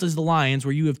well built as the Lions,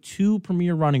 where you have 2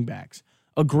 premier running backs,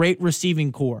 a great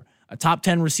receiving core, a top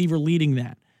 10 receiver leading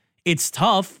that, it's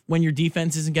tough when your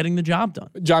defense isn't getting the job done.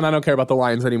 John, I don't care about the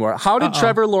Lions anymore. How did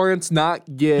Trevor Lawrence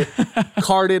not get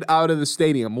carted out of the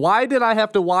stadium? Why did I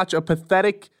have to watch a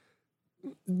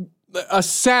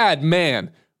sad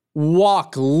man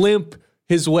limp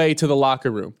his way to the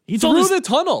locker room? Through the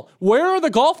tunnel. Where are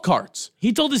the golf carts?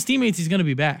 He told his teammates he's going to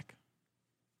be back.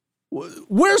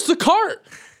 Where's the cart?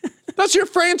 That's your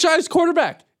franchise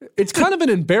quarterback. It's kind of an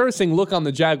embarrassing look on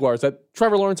the Jaguars that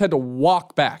Trevor Lawrence had to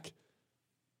walk back.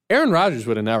 Aaron Rodgers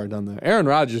would have never done that. Aaron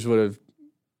Rodgers would have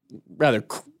rather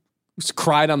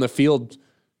cried on the field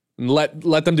and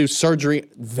let them do surgery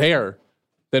there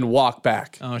than walk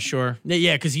back. Oh, sure.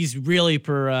 Yeah, because he's really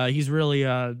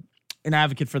an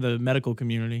advocate for the medical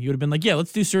community. He would have been like, yeah,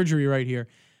 let's do surgery right here.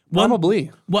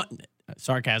 Probably.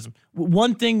 Sarcasm.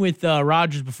 One thing with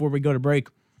Rodgers before we go to break,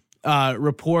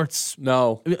 reports.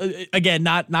 No. Again,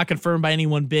 not confirmed by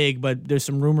anyone big, but there's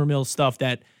some rumor mill stuff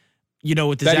that,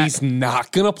 with the he's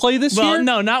not going to play this year? Well,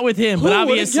 no, not with him. Who but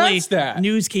obviously, that?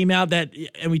 News came out that,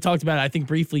 and we talked about it, I think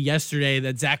briefly yesterday,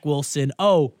 that Zach Wilson,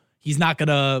 he's not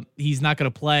gonna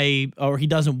play, or he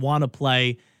doesn't want to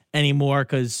play anymore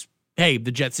because, hey,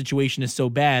 the Jets situation is so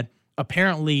bad.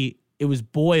 Apparently, it was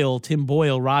Tim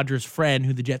Boyle, Rodgers' friend,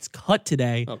 who the Jets cut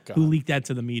today, who leaked that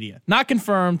to the media. Not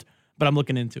confirmed, but I'm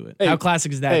looking into it. Hey, how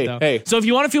classic is that, though? Hey. So if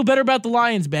you want to feel better about the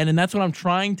Lions, Ben, and that's what I'm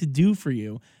trying to do for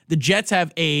you, the Jets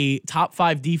have a top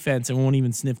 5 defense and won't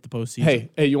even sniff the postseason.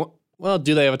 Hey, you want? Well,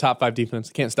 do they have a top 5 defense?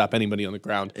 They can't stop anybody on the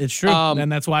ground. It's true,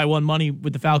 and that's why I won money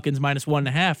with the Falcons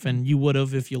 -1.5, and you would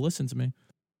have if you listened to me.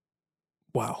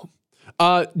 Wow,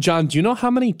 John, do you know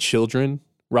how many children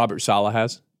Robert Saleh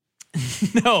has?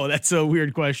 No, that's a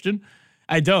weird question.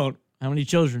 I don't. How many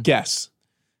children? Guess.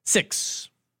 6.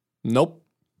 Nope.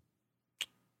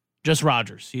 Just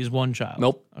Rodgers. He's one child.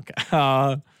 Nope. Okay.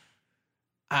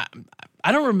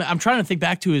 I don't remember. I'm trying to think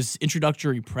back to his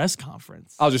introductory press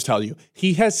conference. I'll just tell you.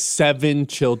 He has 7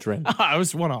 children. I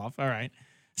was one off. All right.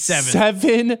 7.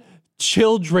 7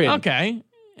 children. Okay.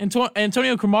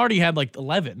 Antonio Cromartie had like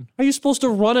 11. Are you supposed to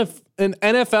run an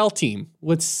NFL team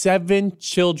with 7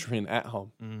 children at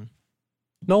home?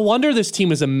 No wonder this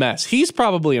team is a mess. He's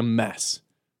probably a mess.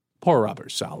 Poor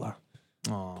Robert Saleh.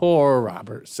 Poor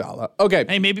Robert Saleh. Okay.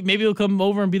 Hey, maybe he'll come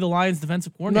over and be the Lions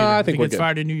defensive coordinator. No, I think if he we're gets good.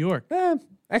 fired in New York.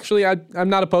 Actually, I'm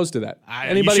not opposed to that.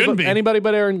 You shouldn't be. Anybody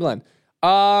but Aaron Glenn.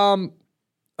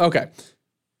 Okay.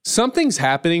 Something's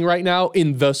happening right now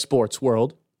in the sports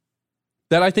world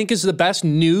that I think is the best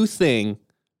new thing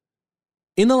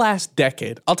in the last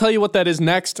decade. I'll tell you what that is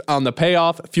next on the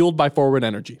Payoff, fueled by Forward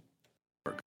Energy.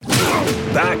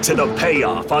 Back to the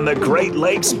Payoff on the Great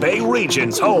Lakes Bay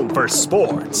Region's home for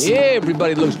sports. Yeah,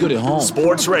 everybody looks good at home.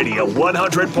 Sports Radio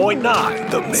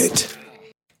 100.9 The Mitt.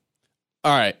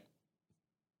 All right.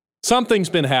 Something's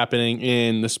been happening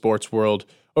in the sports world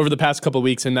over the past couple of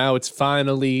weeks, and now it's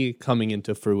finally coming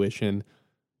into fruition.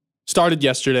 Started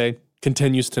yesterday,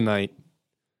 continues tonight.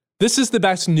 This is the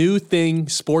best new thing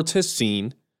sports has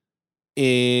seen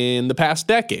in the past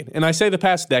decade. And I say the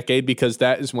past decade because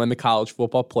that is when the college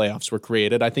football playoffs were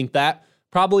created. I think that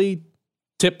probably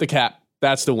tipped the cap.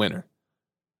 That's the winner.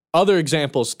 Other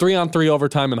examples, 3-on-3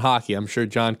 overtime in hockey. I'm sure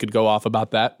John could go off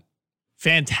about that.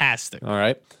 Fantastic. All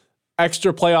right.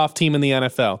 Extra playoff team in the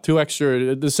NFL. 2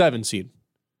 extra, the 7 seed.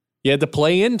 You had the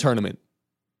play-in tournament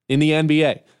in the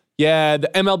NBA. Yeah, the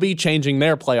MLB changing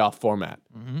their playoff format.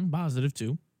 Positive,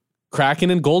 too. Kraken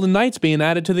and Golden Knights being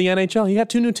added to the NHL. You got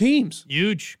 2 new teams.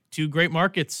 Huge. 2 great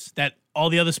markets that all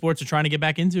the other sports are trying to get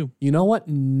back into. You know what?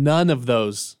 None of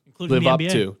those Including live the up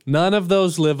NBA. to. None of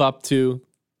those live up to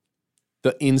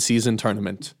the in-season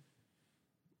tournament.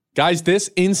 Guys, this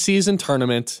in-season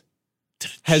tournament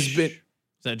has been...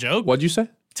 Is that a joke? What'd you say?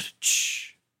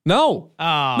 No.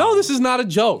 Oh. No, this is not a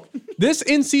joke. This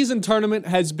in-season tournament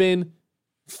has been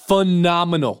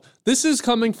phenomenal. This is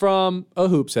coming from a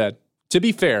hoops head, to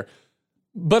be fair.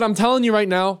 But I'm telling you right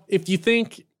now, if you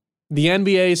think the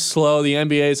NBA is slow, the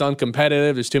NBA is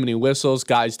uncompetitive, there's too many whistles,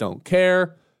 guys don't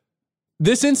care,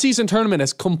 this in-season tournament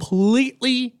has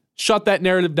completely shut that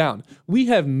narrative down. We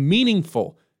have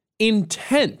meaningful,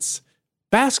 intense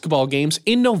basketball games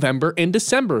in November and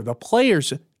December. The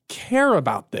players care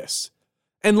about this.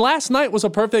 And last night was a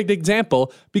perfect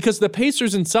example because the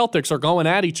Pacers and Celtics are going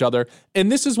at each other, and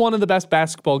this is one of the best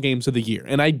basketball games of the year.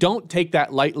 And I don't take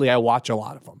that lightly. I watch a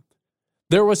lot of them.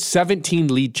 There was 17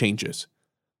 lead changes.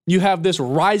 You have this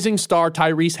rising star,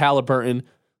 Tyrese Halliburton,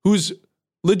 who's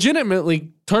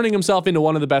legitimately turning himself into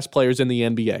one of the best players in the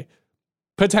NBA.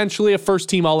 Potentially a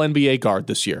first-team All-NBA guard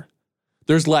this year.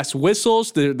 There's less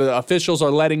whistles. The officials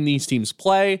are letting these teams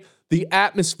play. The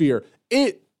atmosphere,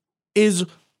 it is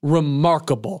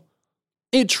remarkable.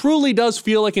 It truly does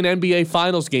feel like an NBA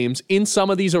Finals games in some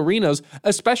of these arenas,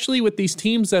 especially with these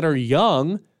teams that are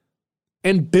young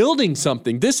and building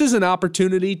something. This is an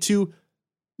opportunity to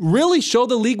really show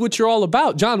the league what you're all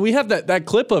about. John, we have that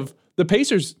clip of the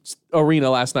Pacers arena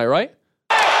last night, right?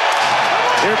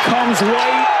 Here comes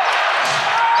White,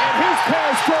 and his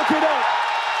pass broke it up.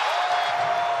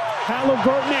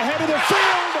 Halliburton ahead of the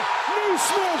field.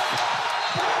 Neesmith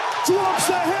drops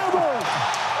the hammer.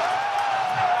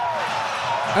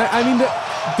 I mean,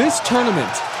 this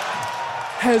tournament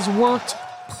has worked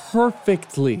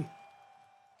perfectly.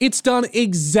 It's done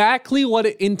exactly what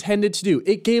it intended to do.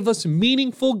 It gave us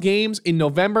meaningful games in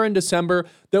November and December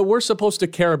that we're supposed to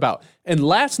care about. And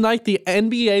last night, the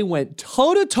NBA went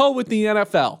toe-to-toe with the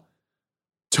NFL.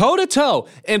 Toe-to-toe,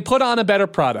 and put on a better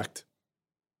product.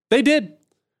 They did.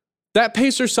 That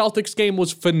Pacers-Celtics game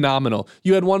was phenomenal.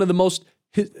 You had one of the most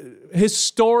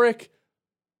historic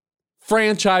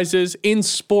franchises in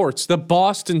sports. The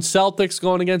Boston Celtics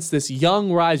going against this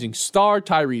young rising star,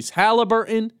 Tyrese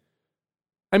Halliburton.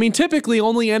 I mean, typically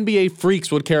only NBA freaks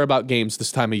would care about games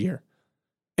this time of year.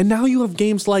 And now you have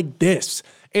games like this.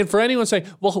 And for anyone saying,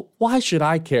 well, why should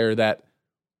I care that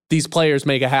these players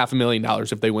make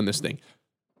 $500,000 if they win this thing?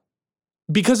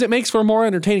 Because it makes for more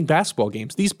entertaining basketball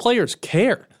games. These players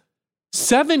care.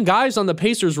 7 guys on the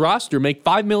Pacers roster make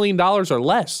 $5 million or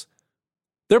less.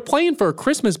 They're playing for a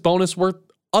Christmas bonus worth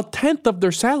 1/10 of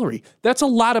their salary. That's a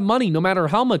lot of money no matter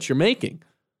how much you're making.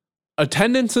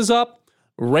 Attendance is up.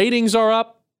 Ratings are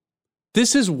up.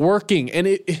 This is working. And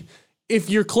if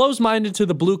you're closed-minded to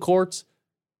the blue courts,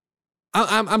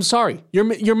 I'm sorry.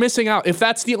 You're missing out. If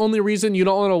that's the only reason you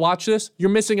don't want to watch this, you're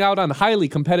missing out on highly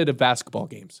competitive basketball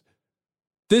games.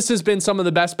 This has been some of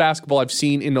the best basketball I've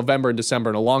seen in November and December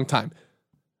in a long time.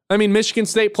 I mean, Michigan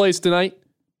State plays tonight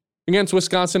against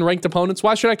Wisconsin, ranked opponents.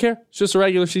 Why should I care? It's just a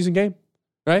regular season game,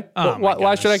 right?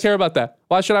 Why should I care about that?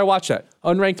 Why should I watch that?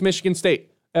 Unranked Michigan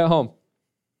State at home.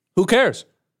 Who cares?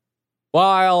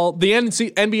 While the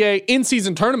NBA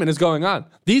in-season tournament is going on,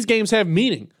 these games have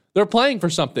meaning. They're playing for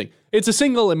something. It's a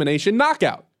single elimination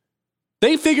knockout.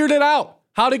 They figured it out,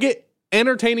 how to get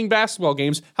entertaining basketball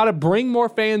games, how to bring more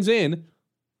fans in,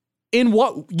 in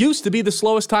what used to be the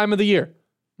slowest time of the year.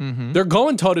 They're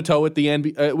going toe-to-toe with the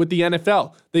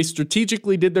NFL. They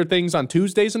strategically did their things on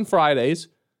Tuesdays and Fridays,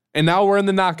 and now we're in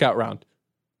the knockout round.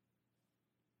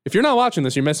 If you're not watching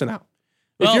this, you're missing out.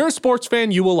 Well, if you're a sports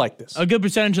fan, you will like this. A good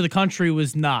percentage of the country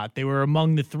was not. They were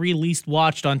among the 3 least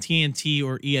watched on TNT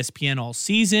or ESPN all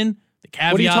season. The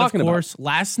caveat, of course,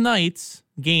 last night's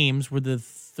games were the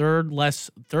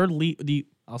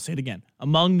I'll say it again,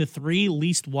 among the 3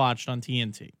 least watched on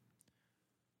TNT.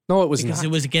 No, it was because not.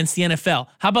 It was against the NFL.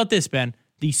 How about this, Ben?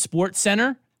 The Sports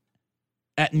Center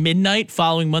at midnight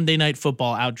following Monday Night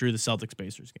Football outdrew the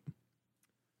Celtics-Pacers game.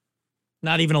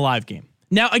 Not even a live game.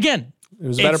 Now, again, it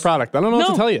was a better product. I don't know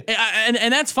what to tell you.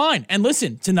 And that's fine. And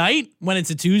listen, tonight, when it's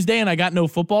a Tuesday and I got no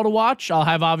football to watch, I'll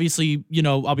have obviously,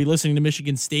 I'll be listening to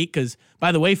Michigan State because,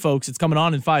 by the way, folks, it's coming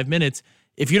on in 5 minutes.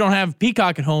 If you don't have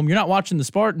Peacock at home, you're not watching the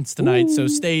Spartans tonight, so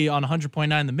stay on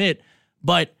 100.9 The Mitt.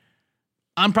 But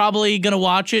I'm probably going to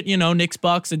watch it, Knicks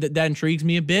Bucks, that intrigues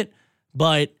me a bit,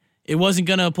 but it wasn't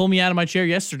going to pull me out of my chair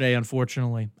yesterday,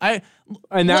 unfortunately.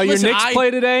 And now your Knicks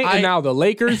play today, and now the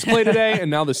Lakers play today, and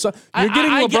now the Sun. You're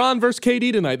getting LeBron versus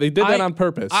KD tonight. They did that on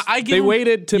purpose. They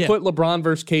waited to put LeBron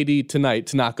versus KD tonight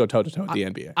to not go toe-to-toe with the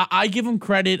NBA. I give them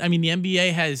credit. I mean, the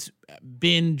NBA has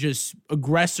been just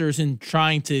aggressors in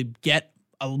trying to get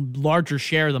a larger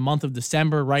share of the month of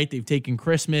December, right? They've taken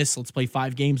Christmas. Let's play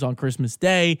 5 games on Christmas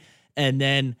Day. And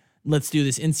then let's do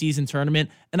this in-season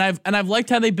tournament. And I've liked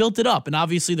how they built it up. And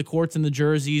obviously the courts and the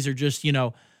jerseys are just,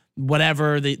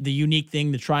 whatever, the unique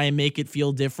thing to try and make it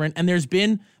feel different. And there's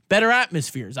been better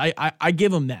atmospheres. I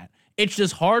give them that. It's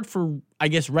just hard for, I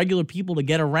guess, regular people to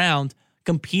get around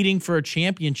competing for a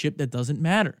championship that doesn't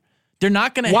matter. They're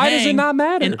not going to Why does it not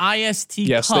matter? An IST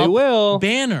yes, Cup they will.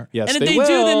 banner. Yes, and if they they will.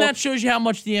 do, then that shows you how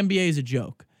much the NBA is a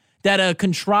joke. That a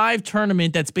contrived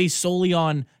tournament that's based solely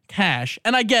on cash,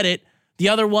 and I get it, the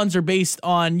other ones are based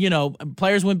on,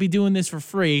 players wouldn't be doing this for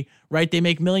free, right? They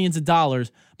make millions of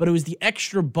dollars, but it was the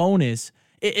extra bonus.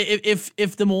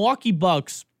 If the Milwaukee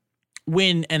Bucks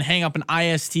win and hang up an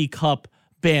IST Cup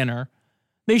banner,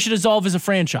 they should dissolve as a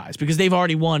franchise because they've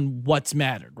already won what's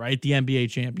mattered, right? The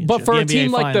NBA championship. But for a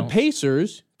team finals. like the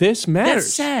Pacers, this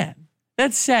matters.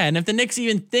 That's sad. And if the Knicks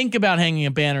even think about hanging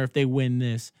a banner if they win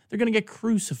this, they're going to get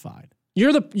crucified.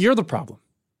 You're the problem.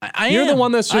 You're the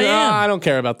one that's I don't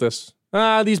care about this.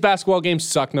 These basketball games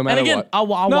suck no matter and again, what. I'll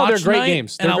watch they're great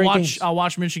games. I'll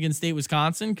watch Michigan State,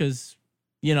 Wisconsin because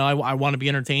I want to be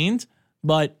entertained.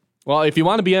 But if you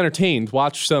want to be entertained,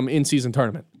 watch some in-season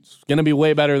tournament. It's going to be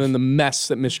way better than the mess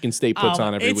that Michigan State puts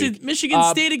on every week. It's Michigan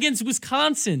State against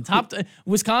Wisconsin.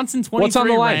 Wisconsin 23 What's on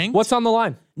the line? ranked. What's on the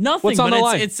line? Nothing. What's on the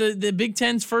line? It's the Big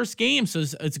Ten's first game, so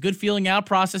it's a good feeling out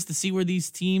process to see where these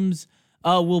teams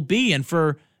will be. And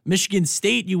for Michigan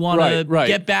State, you want to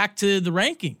get back to the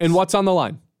rankings. And what's on the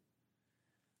line?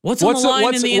 What's on the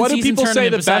line in the in-season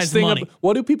tournament besides money?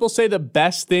 What do people say the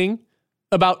best thing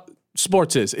about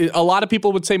sports is? A lot of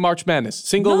people would say March Madness.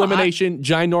 Single elimination,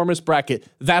 ginormous bracket.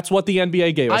 That's what the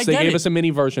NBA gave us. They gave us a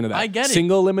mini version of that. I get it.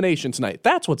 Single elimination tonight.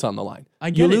 That's what's on the line. I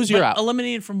get you lose, you're out.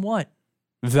 Eliminated from what?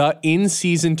 The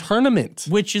in-season tournament.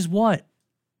 Which is what?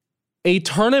 A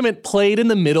tournament played in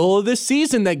the middle of the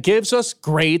season that gives us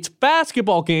great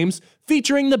basketball games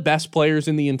featuring the best players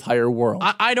in the entire world.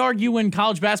 I'd argue when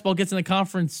college basketball gets in the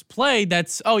conference play,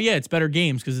 it's better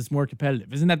games because it's more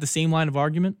competitive. Isn't that the same line of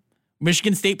argument?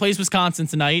 Michigan State plays Wisconsin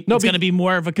tonight. It's going to be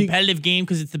more of a competitive game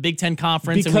because it's the Big Ten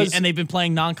Conference, and they've been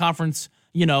playing non-conference,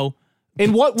 teams.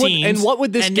 And what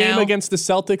would this game against the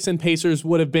Celtics and Pacers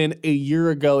would have been a year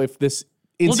ago if this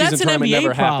in-season tournament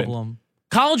never happened? Problem.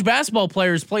 College basketball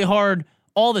players play hard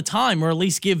all the time, or at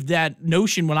least give that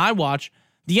notion when I watch.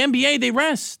 The NBA, they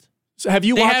rest. So have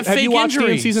you watched the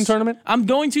in-season tournament? I'm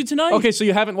going to tonight. Okay, so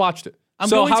you haven't watched it.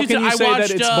 So how can you say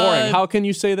that it's boring? How can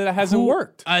you say that it hasn't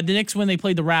worked? The Knicks, when they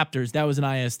played the Raptors, that was an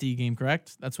IST game,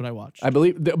 correct? That's what I watched. I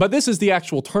believe, but this is the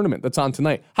actual tournament that's on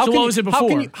tonight. What was it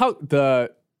before?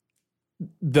 The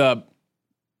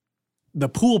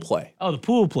pool play. Oh, the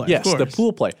pool play. Yes, the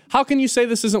pool play. How can you say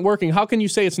this isn't working? How can you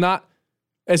say it's not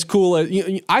as cool as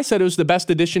I said? It was the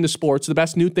best addition to sports, the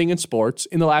best new thing in sports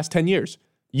in the last 10 years.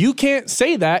 You can't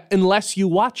say that unless you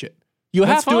watch it. You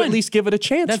have to at least give it a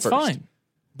chance. That's first. fine.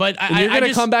 But you're going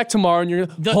to come back tomorrow and you're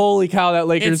holy cow, that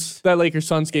Lakers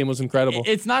Suns game was incredible.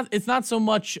 It's not so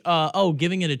much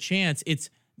giving it a chance. It's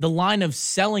the line of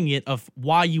selling it of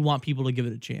why you want people to give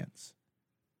it a chance.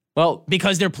 Well,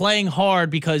 because they're playing hard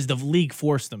because the league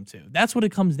forced them to. That's what it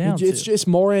comes down to. It's just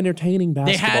more entertaining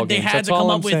basketball games. They had to come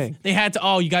up with. They had to.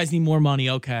 Oh, you guys need more money.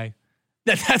 Okay.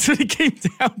 That's what it came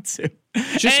down to.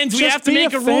 And we have to be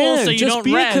make a rule so you just don't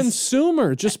be rest. a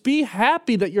consumer. Just be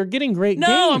happy that you're getting great games.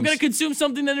 No, I'm going to consume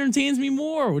something that entertains me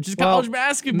more, which is college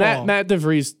basketball. Matt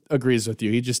DeVries agrees with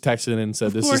you. He just texted in and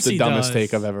said, this is the dumbest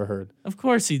take I've ever heard. Of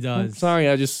course he does. I'm sorry,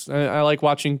 I like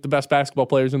watching the best basketball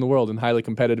players in the world in highly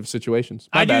competitive situations.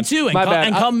 I do too.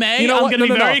 And come May, I'm going to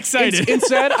be very excited.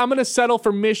 Instead, I'm going to settle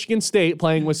for Michigan State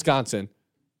playing Wisconsin.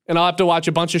 And I'll have to watch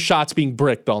a bunch of shots being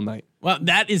bricked all night. Well,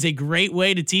 that is a great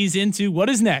way to tease into what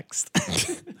is next.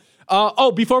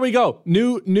 Before we go,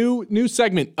 new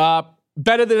segment.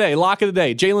 Bet of the day, lock of the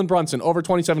day. Jalen Brunson, over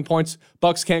 27 points.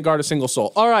 Bucks can't guard a single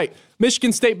soul. All right,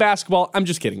 Michigan State basketball. I'm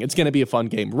just kidding. It's going to be a fun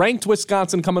game. Ranked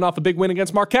Wisconsin coming off a big win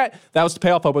against Marquette. That was the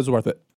payoff. Hope it was worth it.